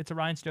 It's a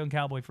Rhinestone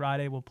Cowboy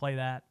Friday. We'll play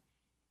that.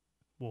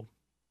 We'll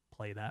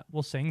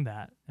sing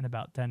that in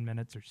about 10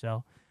 minutes or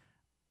so.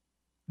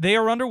 They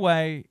are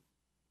underway.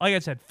 Like I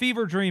said,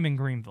 fever dream in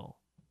Greenville.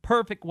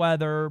 Perfect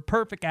weather,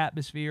 perfect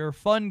atmosphere,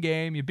 fun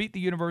game. You beat the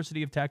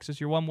University of Texas.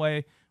 You're one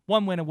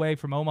win away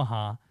from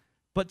Omaha.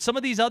 But some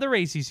of these other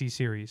ACC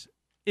series,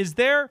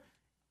 you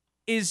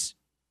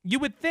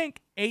would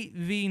think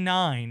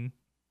 8v9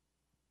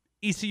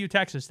 ECU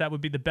Texas, that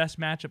would be the best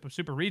matchup of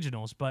Super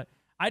Regionals, but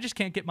I just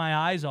can't get my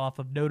eyes off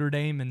of Notre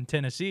Dame and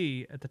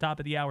Tennessee at the top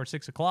of the hour,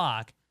 6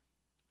 o'clock.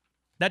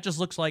 That just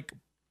looks like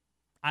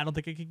I don't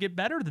think it could get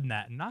better than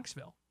that in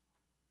Knoxville.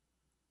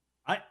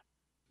 I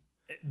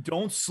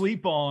don't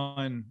sleep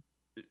on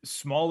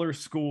smaller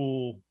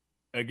school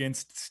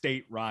against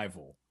state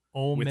rival.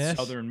 Ole Miss.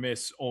 Southern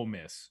Miss, Ole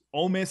Miss.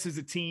 Ole Miss is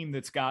a team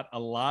that's got a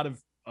lot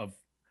of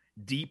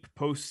deep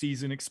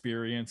postseason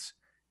experience.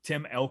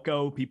 Tim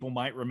Elko, people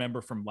might remember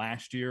from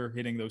last year,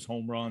 hitting those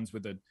home runs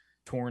with a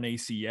torn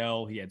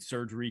ACL. He had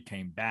surgery,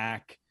 came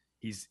back.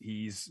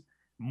 He's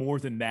more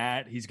than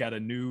that. He's got a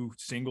new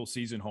single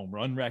season home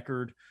run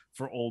record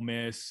for Ole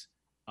Miss.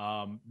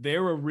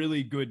 They're a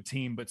really good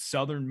team, but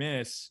Southern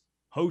Miss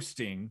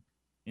hosting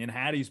in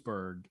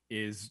Hattiesburg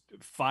is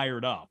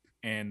fired up.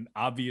 And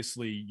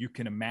obviously you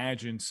can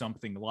imagine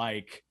something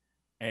like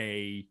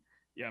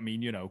I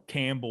mean,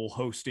 Campbell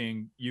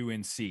hosting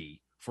UNC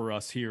for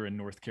us here in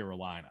North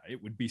Carolina.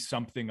 It would be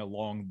something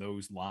along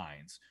those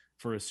lines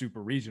for a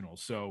super regional.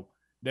 So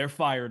they're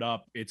fired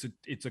up. It's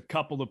a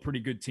couple of pretty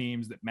good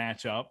teams that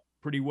match up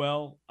pretty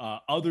well.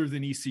 Other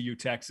than ECU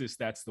Texas,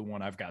 that's the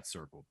one I've got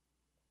circled.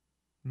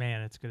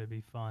 Man, it's going to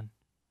be fun.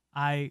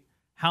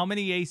 How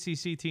many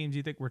ACC teams do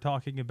you think we're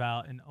talking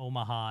about in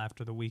Omaha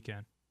after the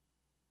weekend?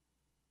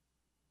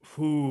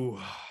 All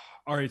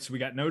right, so we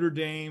got Notre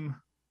Dame.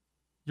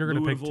 You're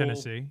going to pick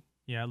Tennessee.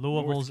 Yeah,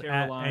 Louisville's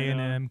at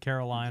A&M,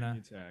 Carolina.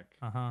 Virginia Tech.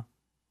 Uh-huh.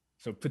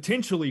 So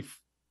potentially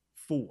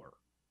 4.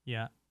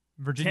 Yeah.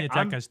 Virginia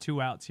Tech has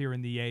 2 outs here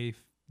in the 8th.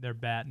 They're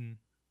batting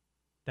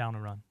down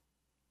a run.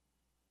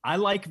 I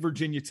like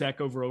Virginia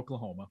Tech over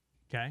Oklahoma.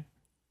 Okay.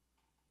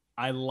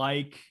 I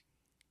like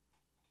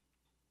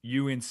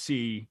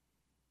UNC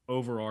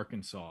over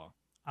Arkansas.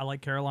 I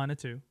like Carolina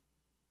too.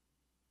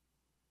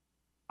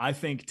 I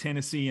think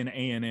Tennessee and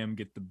A&M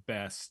get the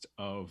best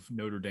of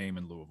Notre Dame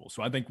and Louisville.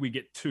 So I think we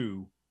get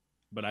 2,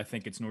 but I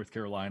think it's North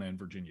Carolina and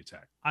Virginia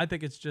Tech. I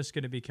think it's just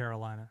going to be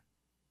Carolina.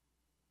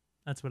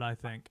 That's what I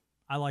think.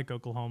 I like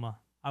Oklahoma.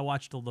 I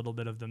watched a little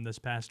bit of them this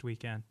past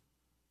weekend.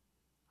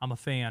 I'm a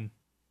fan.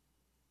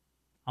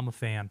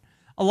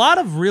 A lot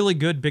of really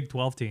good Big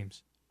 12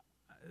 teams.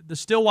 The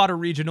Stillwater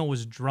Regional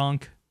was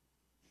drunk.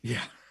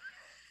 Yeah.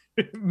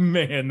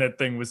 Man, that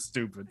thing was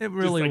stupid. It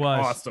really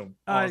was. Awesome.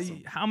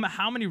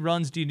 How many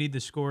runs do you need to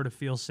score to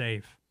feel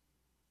safe?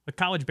 Like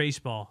college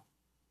baseball.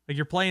 Like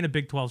you're playing a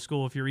Big 12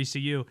 school if you're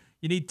ECU.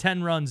 You need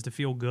 10 runs to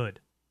feel good.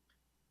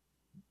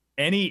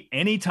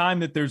 Any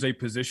time that there's a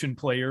position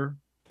player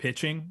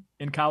pitching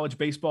in college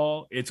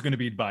baseball, it's going to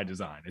be by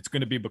design. It's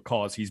going to be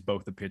because he's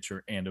both a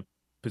pitcher and a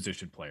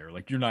position player.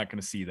 Like you're not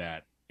going to see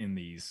that in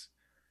these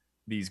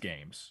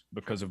games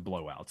because of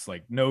blowouts.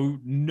 Like no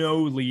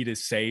lead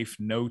is safe.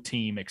 No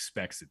team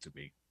expects it to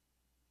be.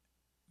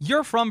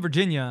 You're from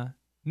Virginia,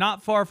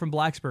 not far from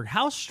Blacksburg.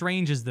 How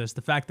strange is this,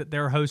 the fact that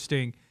they're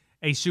hosting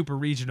a super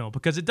regional?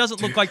 Because it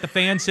doesn't look like the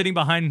fans sitting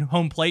behind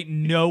home plate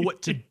know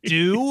what to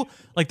do.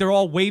 Like they're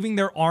all waving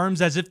their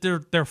arms as if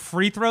they're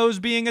free throws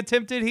being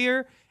attempted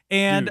here.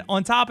 And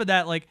on top of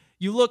that, like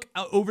you look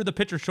over the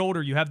pitcher's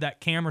shoulder, you have that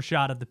camera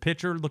shot of the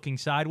pitcher looking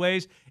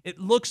sideways. It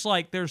looks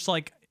like there's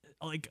like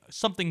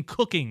something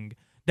cooking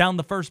down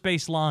the first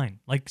base line.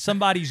 Like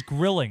somebody's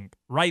grilling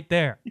right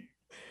there.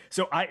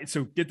 So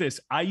get this.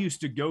 I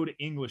used to go to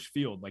English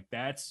Field. Like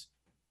that's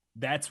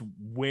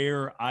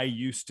where I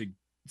used to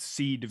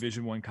see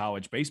Division I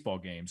college baseball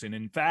games. And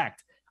in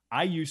fact,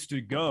 I used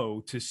to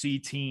go to see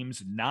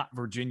teams not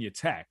Virginia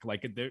Tech.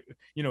 Like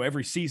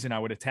every season I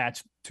would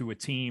attach to a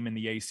team in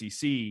the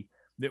ACC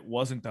that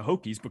wasn't the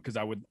Hokies because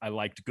I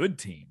liked good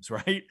teams,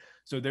 right?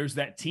 So there's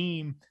that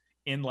team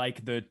in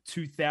like the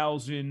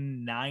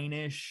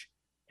 2009-ish.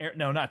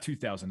 No, not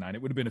 2009.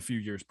 It would have been a few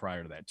years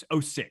prior to that.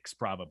 2006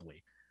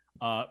 probably.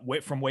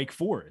 From Wake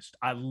Forest.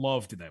 I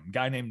loved them. A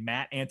guy named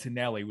Matt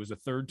Antonelli was a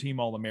third-team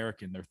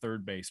All-American, their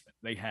third baseman.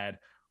 They had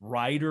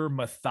Ryder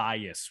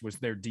Mathias was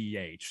their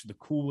DH, the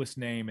coolest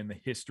name in the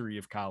history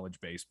of college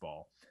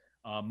baseball.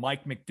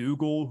 Mike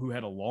McDougal, who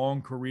had a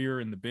long career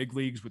in the big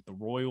leagues with the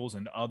Royals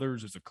and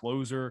others as a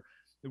closer.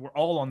 They were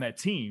all on that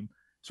team.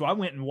 So I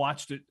went and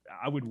watched it.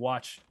 I would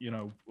watch,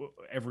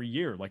 every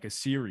year, like a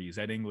series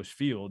at English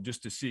Field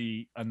just to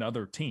see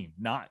another team,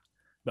 not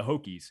the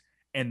Hokies.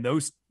 And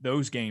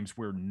those games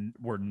were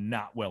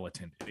not well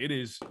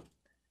attended.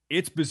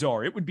 It's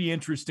bizarre. It would be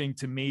interesting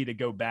to me to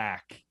go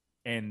back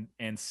and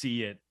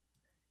see it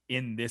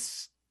in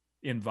this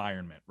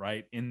environment,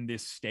 right? In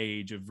this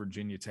stage of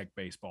Virginia Tech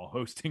baseball,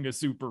 hosting a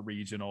super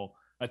regional,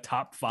 a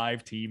top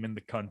 5 team in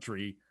the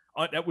country.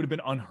 That would have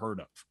been unheard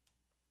of.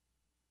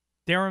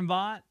 Daron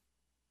Vaught,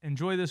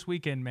 enjoy this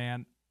weekend,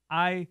 man.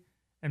 I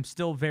am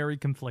still very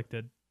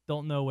conflicted.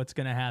 Don't know what's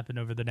going to happen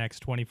over the next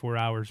 24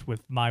 hours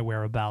with my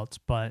whereabouts,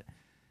 but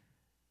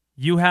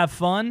you have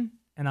fun,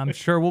 and I'm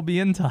sure we'll be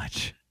in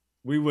touch.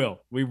 We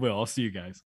will. I'll see you guys.